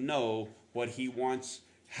going to know what he wants,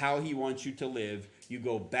 how he wants you to live? You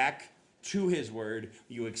go back to his word,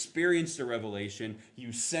 you experience the revelation,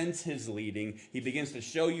 you sense his leading. He begins to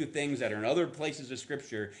show you things that are in other places of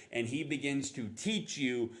scripture, and he begins to teach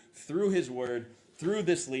you through his word, through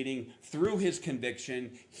this leading, through his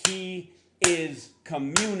conviction. He is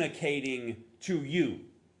communicating to you.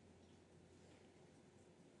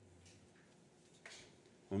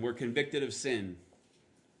 When we're convicted of sin,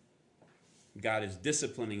 God is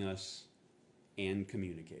disciplining us and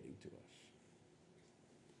communicating to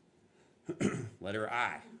us. Letter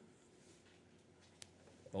I.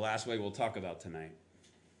 The last way we'll talk about tonight.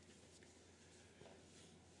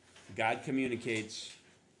 God communicates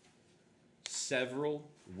several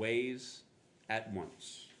ways at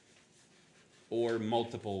once, or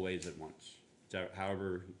multiple ways at once,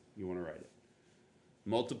 however you want to write it.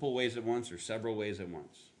 Multiple ways at once or several ways at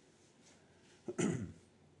once.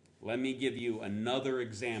 Let me give you another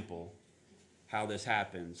example how this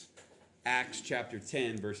happens. Acts chapter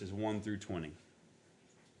 10, verses 1 through 20.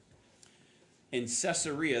 In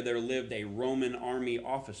Caesarea, there lived a Roman army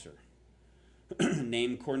officer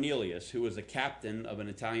named Cornelius, who was a captain of an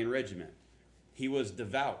Italian regiment. He was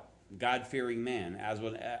devout, God-fearing man,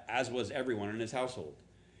 as was everyone in his household.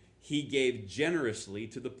 He gave generously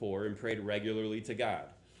to the poor and prayed regularly to God.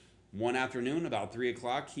 One afternoon, about 3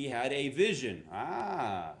 o'clock, he had a vision.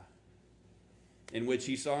 In which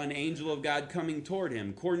he saw an angel of God coming toward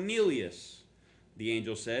him. Cornelius, the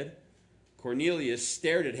angel said. Cornelius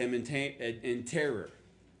stared at him in terror.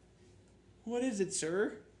 What is it,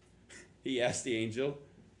 sir? He asked the angel.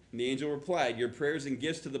 And the angel replied, your prayers and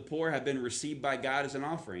gifts to the poor have been received by God as an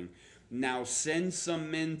offering. Now send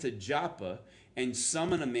some men to Joppa and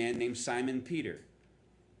summon a man named Simon Peter.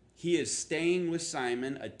 He is staying with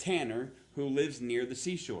Simon, a tanner who lives near the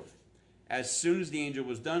seashore. As soon as the angel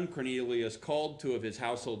was done, Cornelius called 2 of his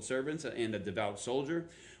household servants and a devout soldier,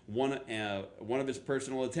 one of his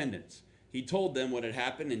personal attendants. He told them what had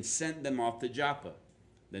happened and sent them off to Joppa.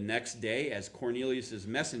 The next day, as Cornelius'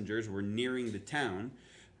 messengers were nearing the town,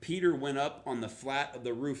 Peter went up on the flat of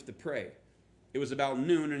the roof to pray. It was about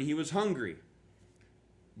noon and he was hungry.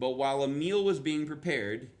 But while a meal was being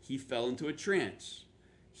prepared, he fell into a trance.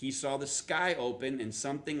 He saw the sky open and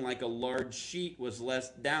something like a large sheet was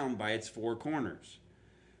let down by its 4 corners.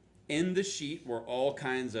 In the sheet were all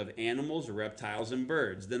kinds of animals, reptiles, and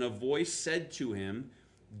birds. Then a voice said to him,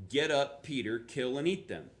 get up, Peter, kill and eat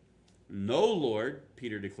them. No, Lord,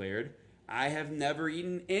 Peter declared. I have never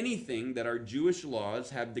eaten anything that our Jewish laws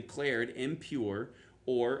have declared impure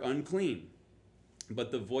or unclean.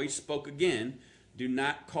 But the voice spoke again, do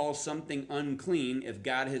not call something unclean if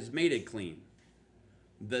God has made it clean.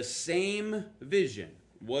 The same vision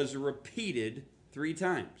was repeated 3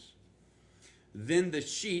 times. Then the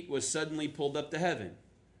sheet was suddenly pulled up to heaven.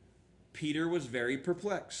 Peter was very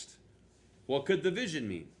perplexed. What could the vision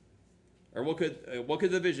mean? Or what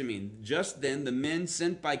could the vision mean? Just then the men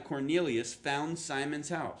sent by Cornelius found Simon's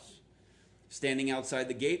house. Standing outside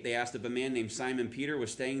the gate, they asked if a man named Simon Peter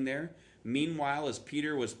was staying there. Meanwhile, as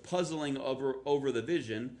Peter was puzzling over the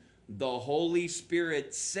vision, the Holy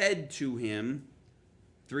Spirit said to him,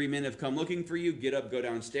 3 men have come looking for you. Get up, go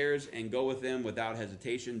downstairs, and go with them without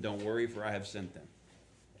hesitation. Don't worry, for I have sent them.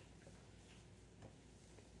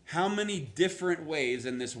 How many different ways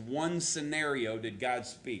in this one scenario did God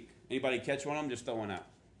speak? Anybody catch one of them? Just throw one out.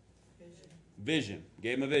 Vision.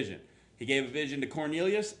 Gave him a vision. He gave a vision to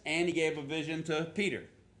Cornelius, and he gave a vision to Peter.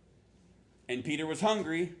 And Peter was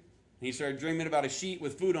hungry, and he started dreaming about a sheet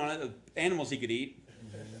with food on it, of animals he could eat.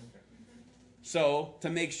 So, to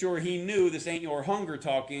make sure he knew this ain't your hunger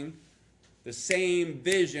talking, the same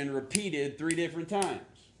vision repeated 3 different times.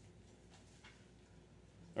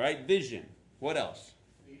 All right, vision. What else?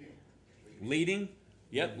 Leading.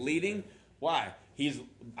 Yep, leading. Why?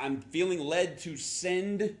 I'm feeling led to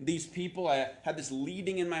send these people. I have this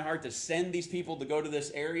leading in my heart to send these people to go to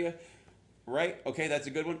this area. Right? Okay, that's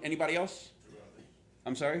a good one. Anybody else?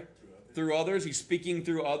 I'm sorry? Through others. He's speaking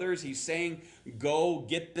through others. He's saying, go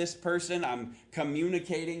get this person. I'm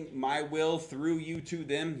communicating my will through you to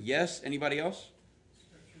them. Yes. Anybody else?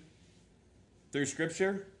 Scripture. Through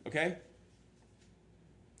Scripture. Okay.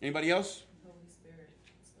 Anybody else?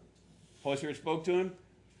 Holy Spirit spoke to him.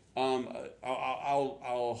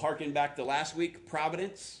 I'll hearken back to last week.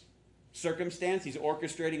 Providence. Circumstance. He's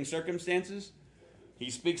orchestrating circumstances. He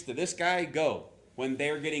speaks to this guy. Go. When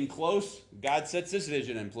they're getting close, God sets this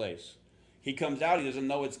vision in place. He comes out. He doesn't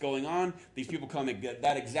know what's going on. These people come at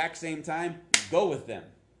that exact same time. Go with them.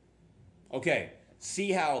 Okay.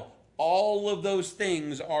 See how all of those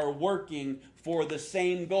things are working for the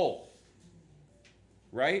same goal.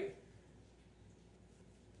 Right?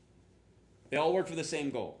 They all work for the same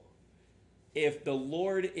goal. If the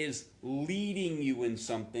Lord is leading you in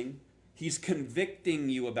something, He's convicting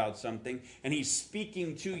you about something, and He's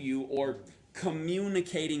speaking to you or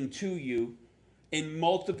communicating to you in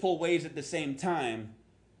multiple ways at the same time,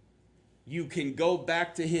 you can go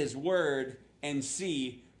back to His Word and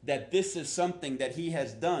see that this is something that He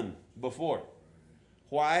has done before.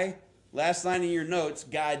 Why? Last line in your notes,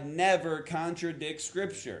 God never contradicts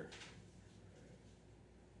Scripture.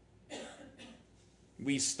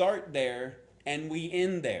 We start there and we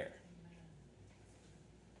end there.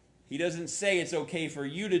 He doesn't say it's okay for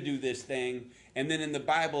you to do this thing, and then in the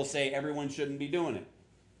Bible say everyone shouldn't be doing it.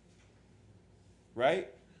 Right?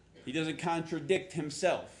 He doesn't contradict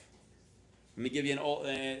himself. Let me give you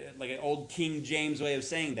an old King James way of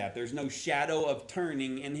saying that. There's no shadow of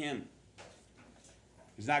turning in him.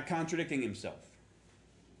 He's not contradicting himself.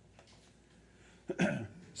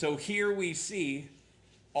 So here we see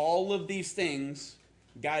all of these things.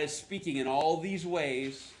 God is speaking in all these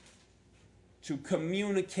ways to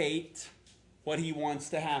communicate what he wants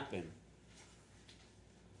to happen.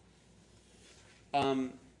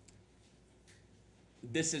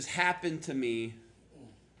 This has happened to me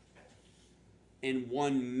in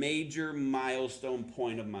one major milestone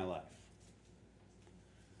point of my life.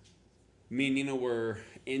 Me and Nina were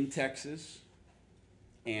in Texas,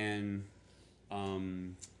 and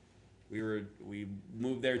we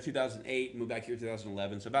moved there in 2008, moved back here in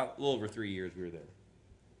 2011, so about a little over 3 years we were there.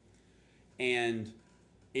 And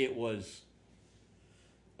it was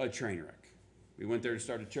a train wreck. We went there to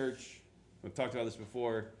start a church. We've talked about this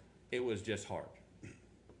before. It was just hard.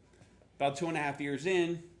 About 2.5 years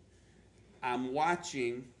in, I'm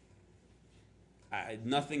watching.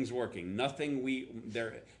 Nothing's working. You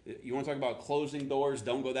want to talk about closing doors?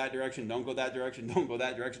 Don't go that direction. Don't go that direction. Don't go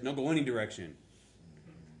that direction. Don't go any direction.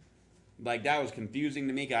 Like, that was confusing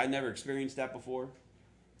to me because I'd never experienced that before.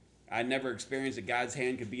 I'd never experienced that God's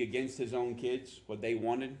hand could be against his own kids, what they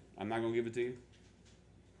wanted. I'm not going to give it to you.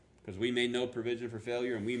 Because we made no provision for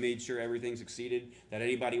failure, and we made sure everything succeeded that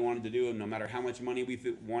anybody wanted to do, and no matter how much money we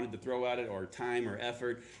wanted to throw at it, or time or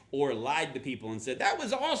effort, or lied to people and said, that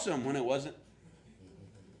was awesome, when it wasn't.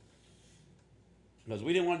 Because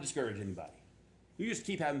we didn't want to discourage anybody. You just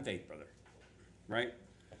keep having faith, brother. Right?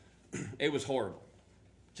 It was horrible.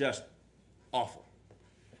 Just awful.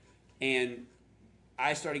 And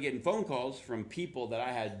I started getting phone calls from people that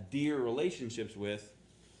I had dear relationships with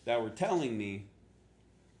that were telling me,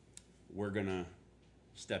 we're going to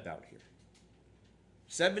step out here.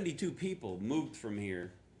 72 people moved from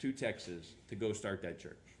here to Texas to go start that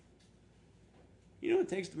church. You know what it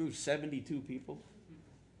takes to move 72 people?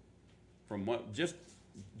 From what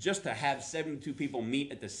just to have 72 people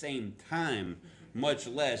meet at the same time, much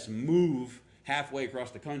less move halfway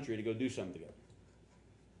across the country to go do something together.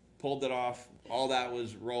 Pulled it off. All that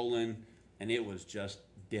was rolling, and it was just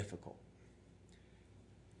difficult.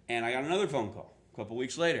 And I got another phone call a couple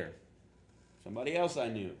weeks later. Somebody else I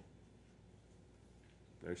knew.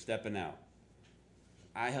 They're stepping out.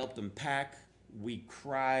 I helped them pack. We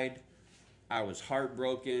cried. I was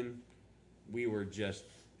heartbroken.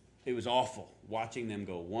 It was awful watching them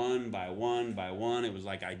go one by one by one. It was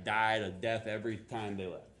like I died a death every time they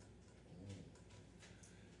left.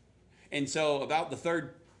 And so about the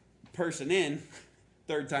third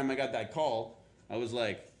time I got that call, I was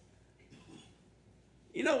like,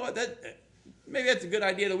 you know what, maybe that's a good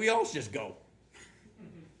idea that we all just go.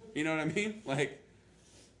 You know what I mean?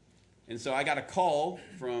 And so I got a call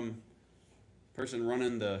from the person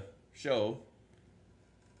running the show,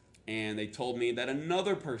 and they told me that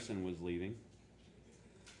another person was leaving.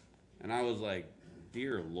 And I was like,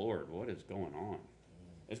 dear Lord, what is going on?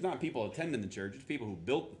 It's not people attending the church, it's people who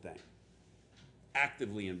built the thing.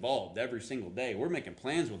 Actively involved every single day. We're making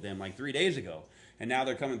plans with them like 3 days ago, and now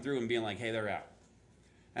they're coming through and being like, hey, they're out.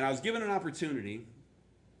 And I was given an opportunity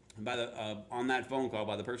on that phone call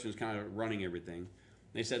by the person who's kind of running everything.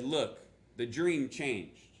 They said, look, the dream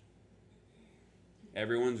changed.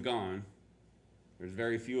 Everyone's gone. There's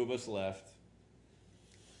very few of us left.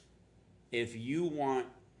 If you want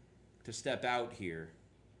to step out here,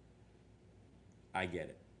 I get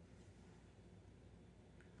it.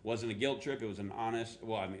 Wasn't a guilt trip. It was an honest,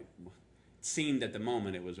 it seemed at the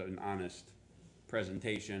moment it was an honest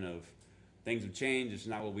presentation of things have changed. It's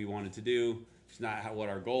not what we wanted to do. It's not what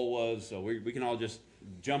our goal was. So we can all just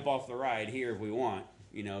jump off the ride here if we want,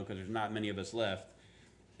 because there's not many of us left.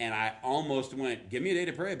 And I almost went, give me a day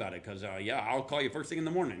to pray about it, because I'll call you first thing in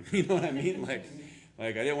the morning. You know what I mean? Like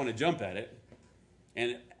I didn't want to jump at it.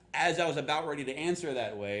 And as I was about ready to answer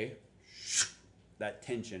that way, that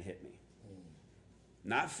tension hit me.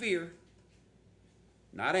 Not fear,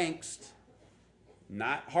 not angst,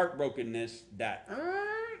 not heartbrokenness.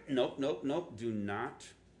 Nope. Do not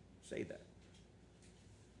say that.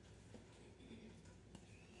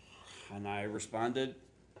 And I responded,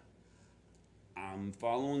 I'm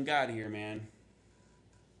following God here, man.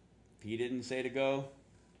 If he didn't say to go,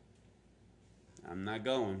 I'm not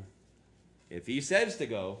going. If he says to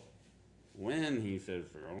go, when he says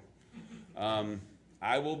to go,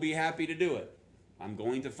 I will be happy to do it. I'm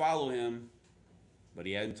going to follow him, but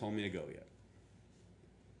he hasn't told me to go yet.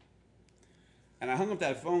 And I hung up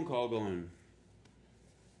that phone call going,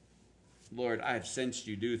 Lord, I have sensed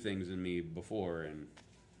you do things in me before, and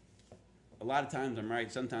a lot of times I'm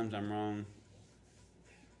right, sometimes I'm wrong.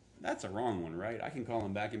 That's a wrong one, right? I can call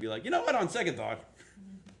him back and be like, you know what, on second thought.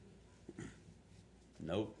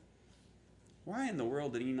 Nope. Why in the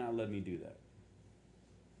world did he not let me do that?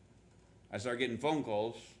 I started getting phone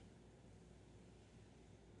calls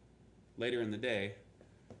later in the day.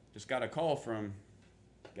 Just got a call from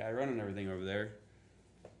the guy running everything over there.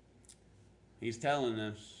 He's telling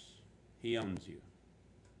us he owns you.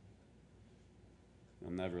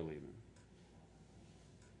 You'll never leave him.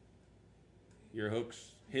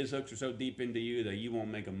 His hooks are so deep into you that you won't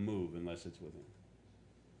make a move unless it's with him.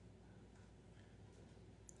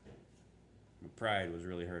 My pride was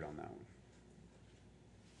really hurt on that one.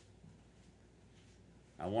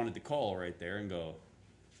 I wanted to call right there and go,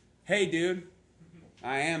 hey, dude,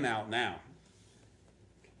 I am out now.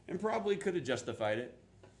 And probably could have justified it.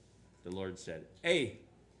 The Lord said, hey.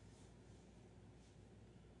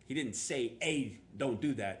 He didn't say, hey, don't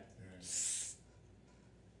do that. It's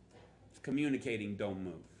communicating, don't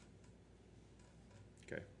move.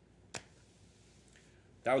 Okay.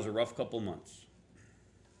 That was a rough couple months.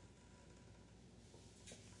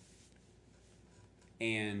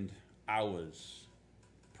 And I was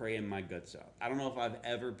praying my guts out. I don't know if I've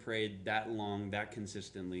ever prayed that long, that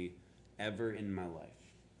consistently, ever in my life.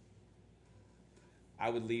 I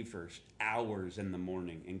would leave for hours in the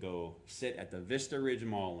morning and go sit at the Vista Ridge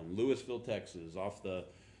Mall in Lewisville, Texas, off the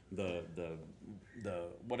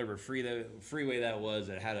whatever freeway that was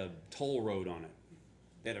that had a toll road on it.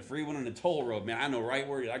 They had a free one on a toll road. Man, I know right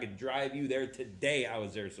where it is. I could drive you there today. I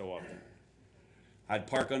was there so often. I'd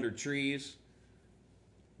park under trees,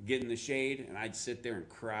 get in the shade, and I'd sit there and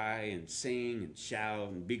cry and sing and shout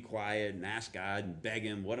and be quiet and ask God and beg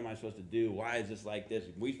him, what am I supposed to do? Why is this like this?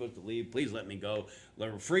 Are we supposed to leave? Please let me go.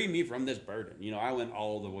 Free me from this burden. You know, I went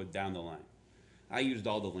all the way down the line. I used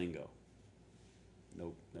all the lingo.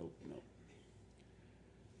 Nope.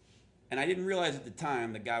 And I didn't realize at the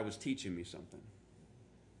time that God was teaching me something.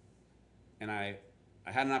 And I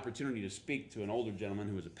had an opportunity to speak to an older gentleman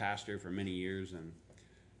who was a pastor for many years, and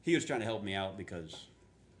he was trying to help me out because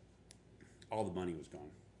all the money was gone.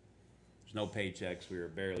 There's no paychecks. We were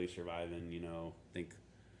barely surviving,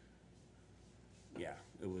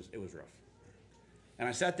 it was rough. And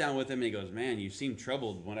I sat down with him and he goes, man, you seem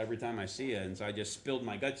troubled every time I see you. And so I just spilled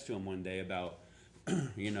my guts to him one day about,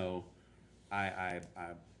 I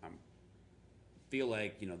feel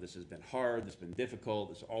like, this has been hard, this has been difficult,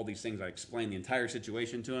 this, all these things. I explained the entire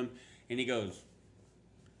situation to him. And he goes,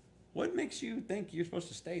 what makes you think you're supposed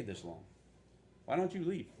to stay this long? Why don't you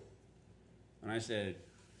leave? And I said,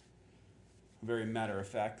 very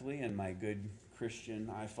matter-of-factly, in my good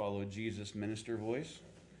Christian, I follow Jesus minister voice,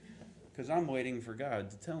 because I'm waiting for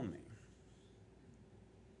God to tell me.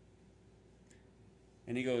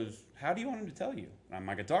 And he goes, how do you want him to tell you? And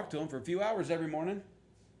I could talk to him for a few hours every morning.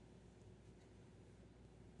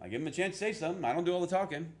 I give him a chance to say something. I don't do all the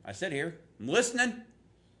talking. I sit here. I'm listening.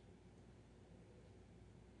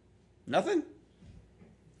 Nothing?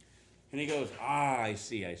 And he goes, I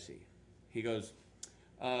see. He goes,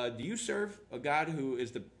 do you serve a God who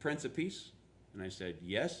is the Prince of Peace? And I said,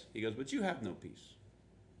 yes. He goes, but you have no peace.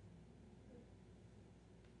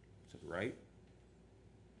 I said, right.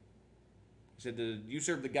 He said, do you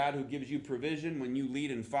serve the God who gives you provision when you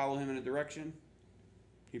lead and follow him in a direction?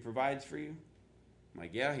 He provides for you? I'm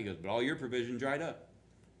like, yeah. He goes, but all your provision dried up.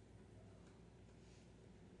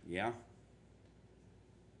 Yeah.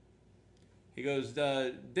 He goes,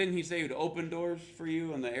 didn't he say he'd open doors for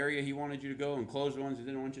you in the area he wanted you to go and close the ones he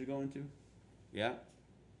didn't want you to go into? Yeah.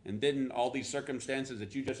 And didn't all these circumstances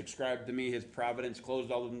that you just described to me, his providence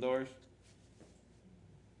closed all of them doors?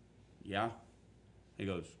 Yeah. He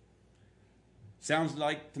goes, sounds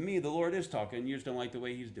like to me the Lord is talking. You just don't like the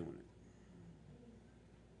way he's doing it.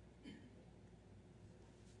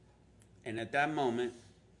 And at that moment,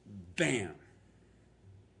 bam,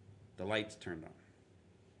 the lights turned on.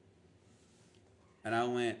 And I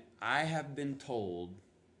went, I have been told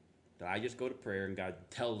that I just go to prayer and God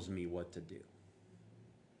tells me what to do.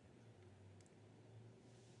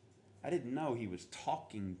 I didn't know he was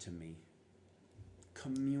talking to me,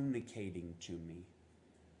 communicating to me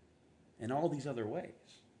in all these other ways.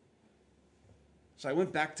 So I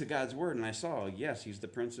went back to God's word and I saw, yes, he's the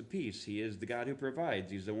Prince of Peace. He is the God who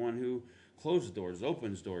provides. He's the one who closes doors,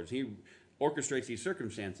 opens doors. He orchestrates these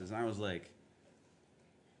circumstances. And I was like,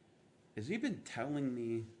 has he been telling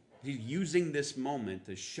me, he's using this moment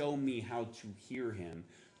to show me how to hear him,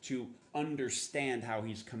 to understand how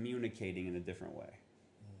he's communicating in a different way.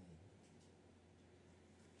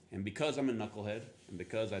 And because I'm a knucklehead, and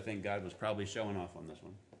because I think God was probably showing off on this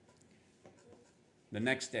one, the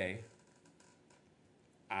next day,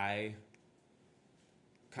 I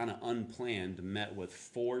kind of unplanned met with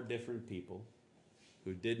 4 different people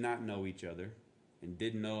who did not know each other and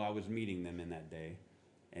didn't know I was meeting them in that day,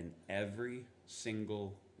 and every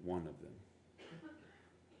single one of them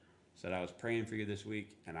said, I was praying for you this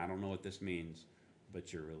week, and I don't know what this means,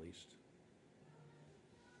 but you're released.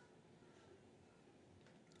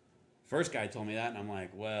 First guy told me that, and I'm like,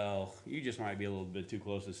 well, you just might be a little bit too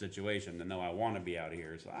close to the situation to know I want to be out of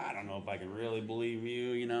here, so I don't know if I can really believe you,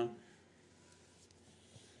 you know.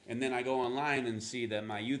 And then I go online and see that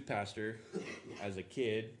my youth pastor, as a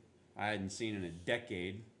kid, I hadn't seen in a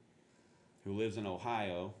decade, who lives in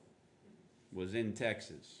Ohio, was in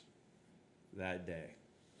Texas that day.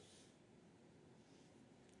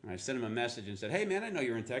 And I sent him a message and said, hey, man, I know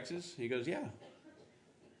you're in Texas. He goes, yeah.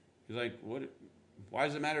 He's like, what? Why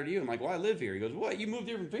does it matter to you? I'm like, well, I live here. He goes, what, you moved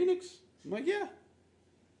here from Phoenix? I'm like, yeah.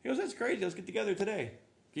 He goes, that's crazy. Let's get together today.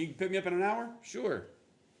 Can you pick me up in an hour? Sure.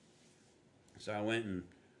 So I went and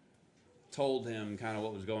told him kind of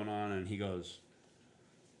what was going on, and he goes,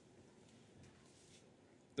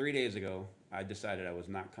 3 days ago, I decided I was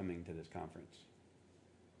not coming to this conference.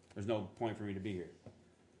 There's no point for me to be here.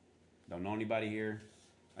 Don't know anybody here.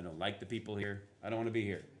 I don't like the people here. I don't want to be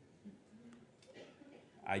here.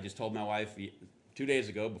 I just told my wife 2 days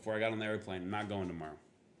ago before I got on the airplane, I'm not going tomorrow.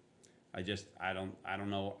 I don't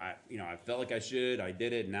know. I felt like I should. I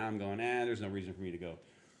did it. Now I'm going, there's no reason for me to go.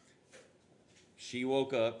 She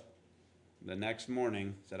woke up the next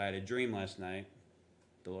morning, said, I had a dream last night.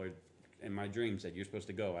 The Lord, in my dream, said, you're supposed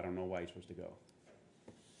to go. I don't know why you're supposed to go.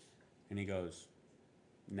 And he goes,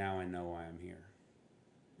 now I know why I'm here.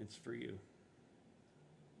 It's for you.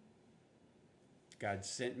 God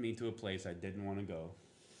sent me to a place I didn't want to go,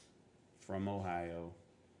 from Ohio,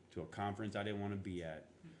 to a conference I didn't want to be at,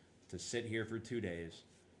 to sit here for 2 days,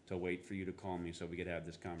 to wait for you to call me so we could have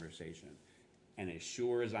this conversation. And as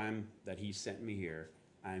sure as that he sent me here,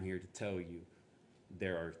 I'm here to tell you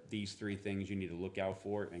there are these 3 things you need to look out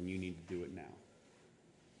for, and you need to do it now.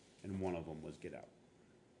 And one of them was get out.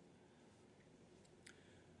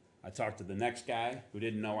 I talked to the next guy who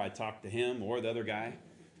didn't know I talked to him or the other guy,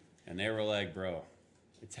 and they were like, bro,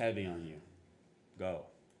 it's heavy on you. Go.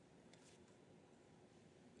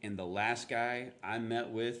 And the last guy I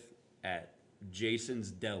met with at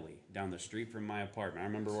Jason's Deli down the street from my apartment, I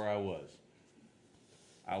remember where I was.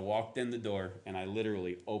 I walked in the door, and I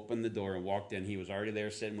literally opened the door and walked in. He was already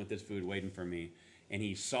there sitting with his food waiting for me, and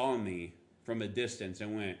he saw me from a distance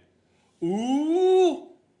and went, ooh,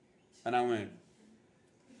 and I went,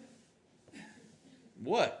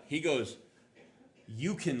 what? He goes,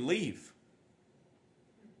 you can leave.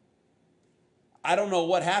 I don't know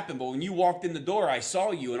what happened, but when you walked in the door, I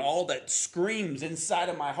saw you, and all that screams inside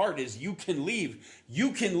of my heart is, you can leave.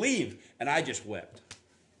 You can leave. And I just wept.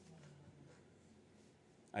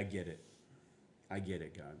 I get it. I get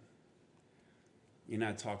it, God. You're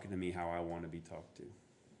not talking to me how I want to be talked to.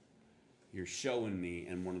 You're showing me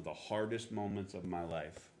in one of the hardest moments of my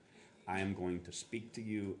life, I am going to speak to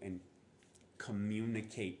you and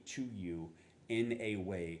communicate to you in a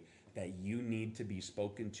way that you need to be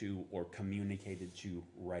spoken to or communicated to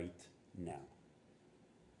right now.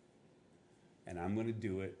 And I'm going to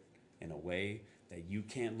do it in a way that you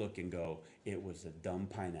can't look and go, it was a dumb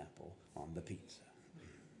pineapple on the pizza.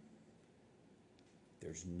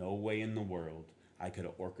 There's no way in the world I could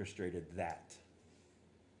have orchestrated that.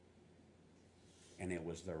 And it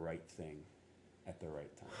was the right thing at the right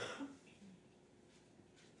time.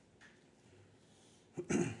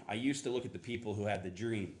 I used to look at the people who had the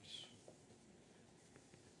dreams.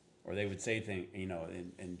 Or they would say things,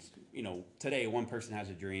 and today one person has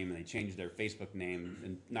a dream and they change their Facebook name,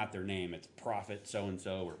 and not their name, it's prophet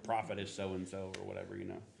so-and-so or prophetess so-and-so or whatever,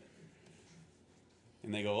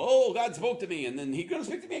 And they go, oh, God spoke to me, and then he's going to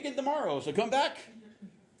speak to me again tomorrow, so come back.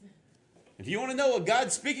 If you want to know what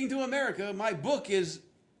God's speaking to America, my book is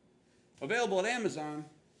available at Amazon.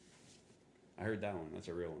 I heard that one. That's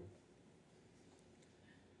a real one.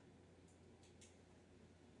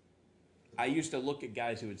 I used to look at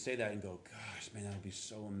guys who would say that and go, gosh, man, that would be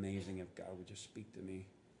so amazing if God would just speak to me.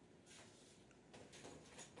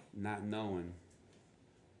 Not knowing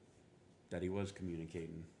that he was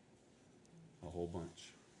communicating a whole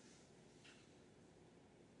bunch.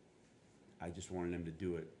 I just wanted him to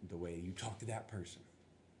do it the way you talk to that person.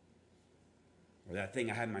 Or that thing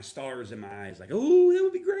I had my stars in my eyes, like, oh, that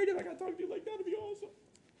would be great if I got to talk to you like that. Would be awesome.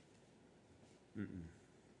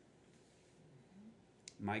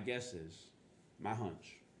 My guess is, my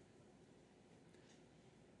hunch,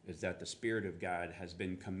 is that the Spirit of God has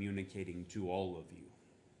been communicating to all of you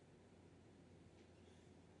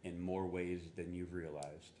in more ways than you've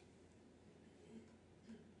realized.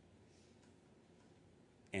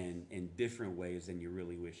 And in different ways than you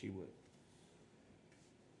really wish He would.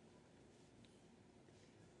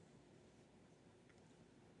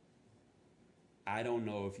 I don't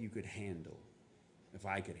know if you could handle, if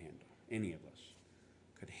I could handle, any of us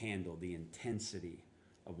could handle the intensity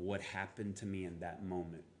of what happened to me in that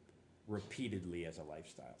moment repeatedly as a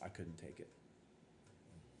lifestyle. I couldn't take it.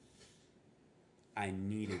 I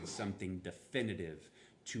needed something definitive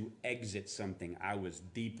to exit something I was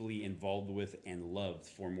deeply involved with and loved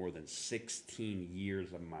for more than 16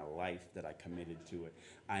 years of my life that I committed to it.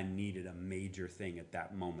 I needed a major thing at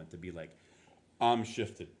that moment to be like, I'm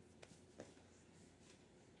shifted.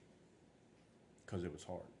 Because it was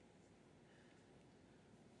hard.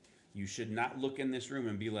 You should not look in this room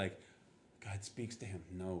and be like, God speaks to him.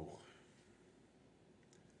 No.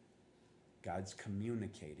 God's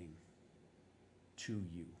communicating to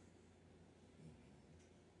you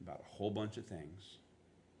about a whole bunch of things.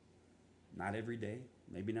 Not every day,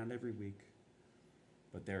 maybe not every week,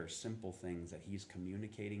 but there are simple things that he's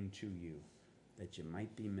communicating to you that you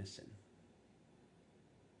might be missing.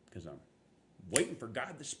 Because I'm waiting for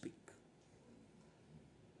God to speak.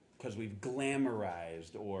 Because we've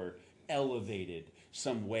glamorized or elevated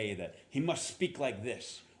some way that he must speak like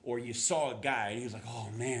this. Or you saw a guy and he was like, oh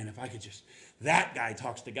man, if I could just, that guy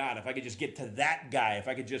talks to God. If I could just get to that guy, if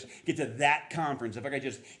I could just get to that conference, if I could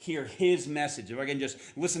just hear his message, if I can just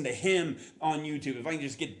listen to him on YouTube, if I can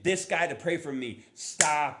just get this guy to pray for me.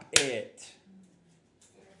 Stop it.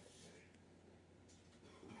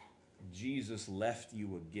 Jesus left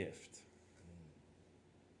you a gift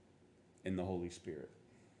in the Holy Spirit.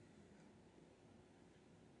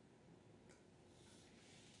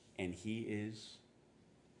 And he is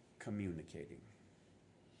communicating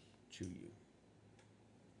to you.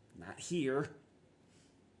 Not here.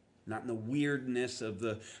 Not in the weirdness of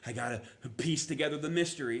the, I gotta piece together the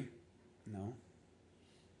mystery. No.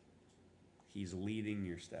 He's leading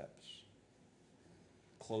your steps.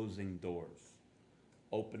 Closing doors.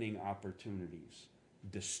 Opening opportunities.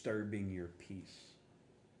 Disturbing your peace.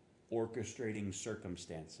 Orchestrating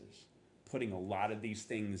circumstances. Putting a lot of these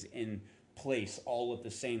things in place all at the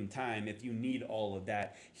same time. If you need all of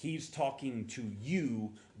that, he's talking to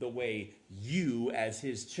you the way you as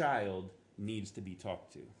his child needs to be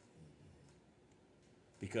talked to.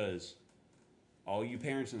 Because all you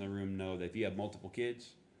parents in the room know that if you have multiple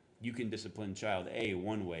kids, you can discipline child A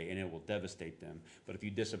one way and it will devastate them. But if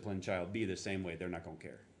you discipline child B the same way, they're not going to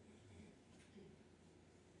care.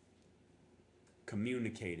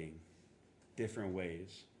 Communicating different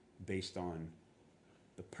ways based on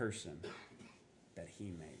the person that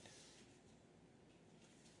he made.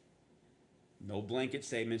 No blanket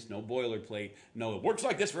statements, no boilerplate. No, it works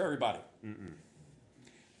like this for everybody. Mm-mm.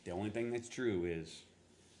 The only thing that's true is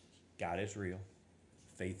God is real.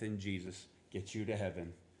 Faith in Jesus gets you to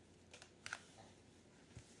heaven.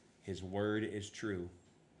 His word is true.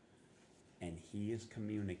 And he is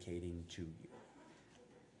communicating to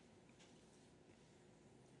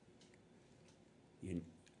you.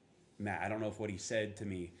 Matt, I don't know if what he said to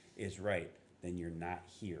me is right. Then you're not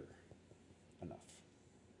here enough.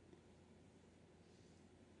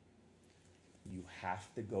 You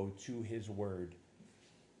have to go to his word.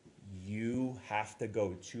 You have to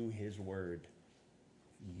go to his word.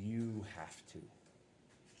 You have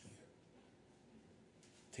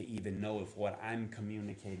to even know if what I'm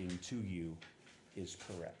communicating to you is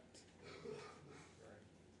correct.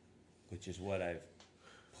 Which is what I've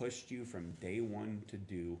pushed you from day one to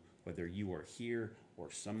do, whether you are here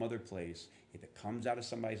or some other place. If it comes out of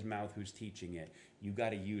somebody's mouth who's teaching it, you got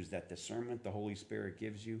to use that discernment the Holy Spirit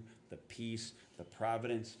gives you, the peace, the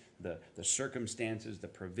providence, the circumstances, the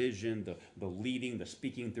provision, the leading, the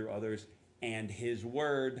speaking through others, and his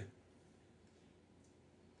word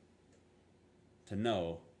to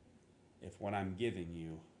know if what I'm giving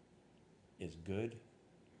you is good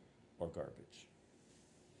or garbage.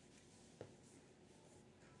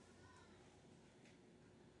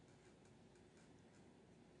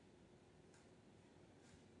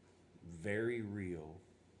 Very real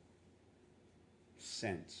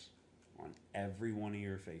sense on every one of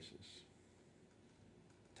your faces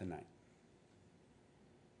tonight.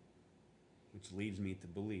 Which leads me to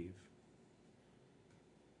believe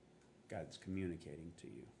God's communicating to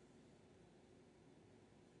you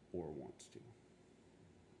or wants to.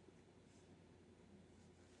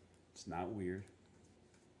 It's not weird.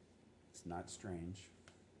 It's not strange.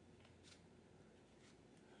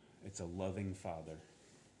 It's a loving Father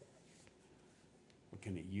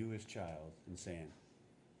looking at you as child and saying,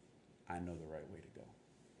 I know the right way to go.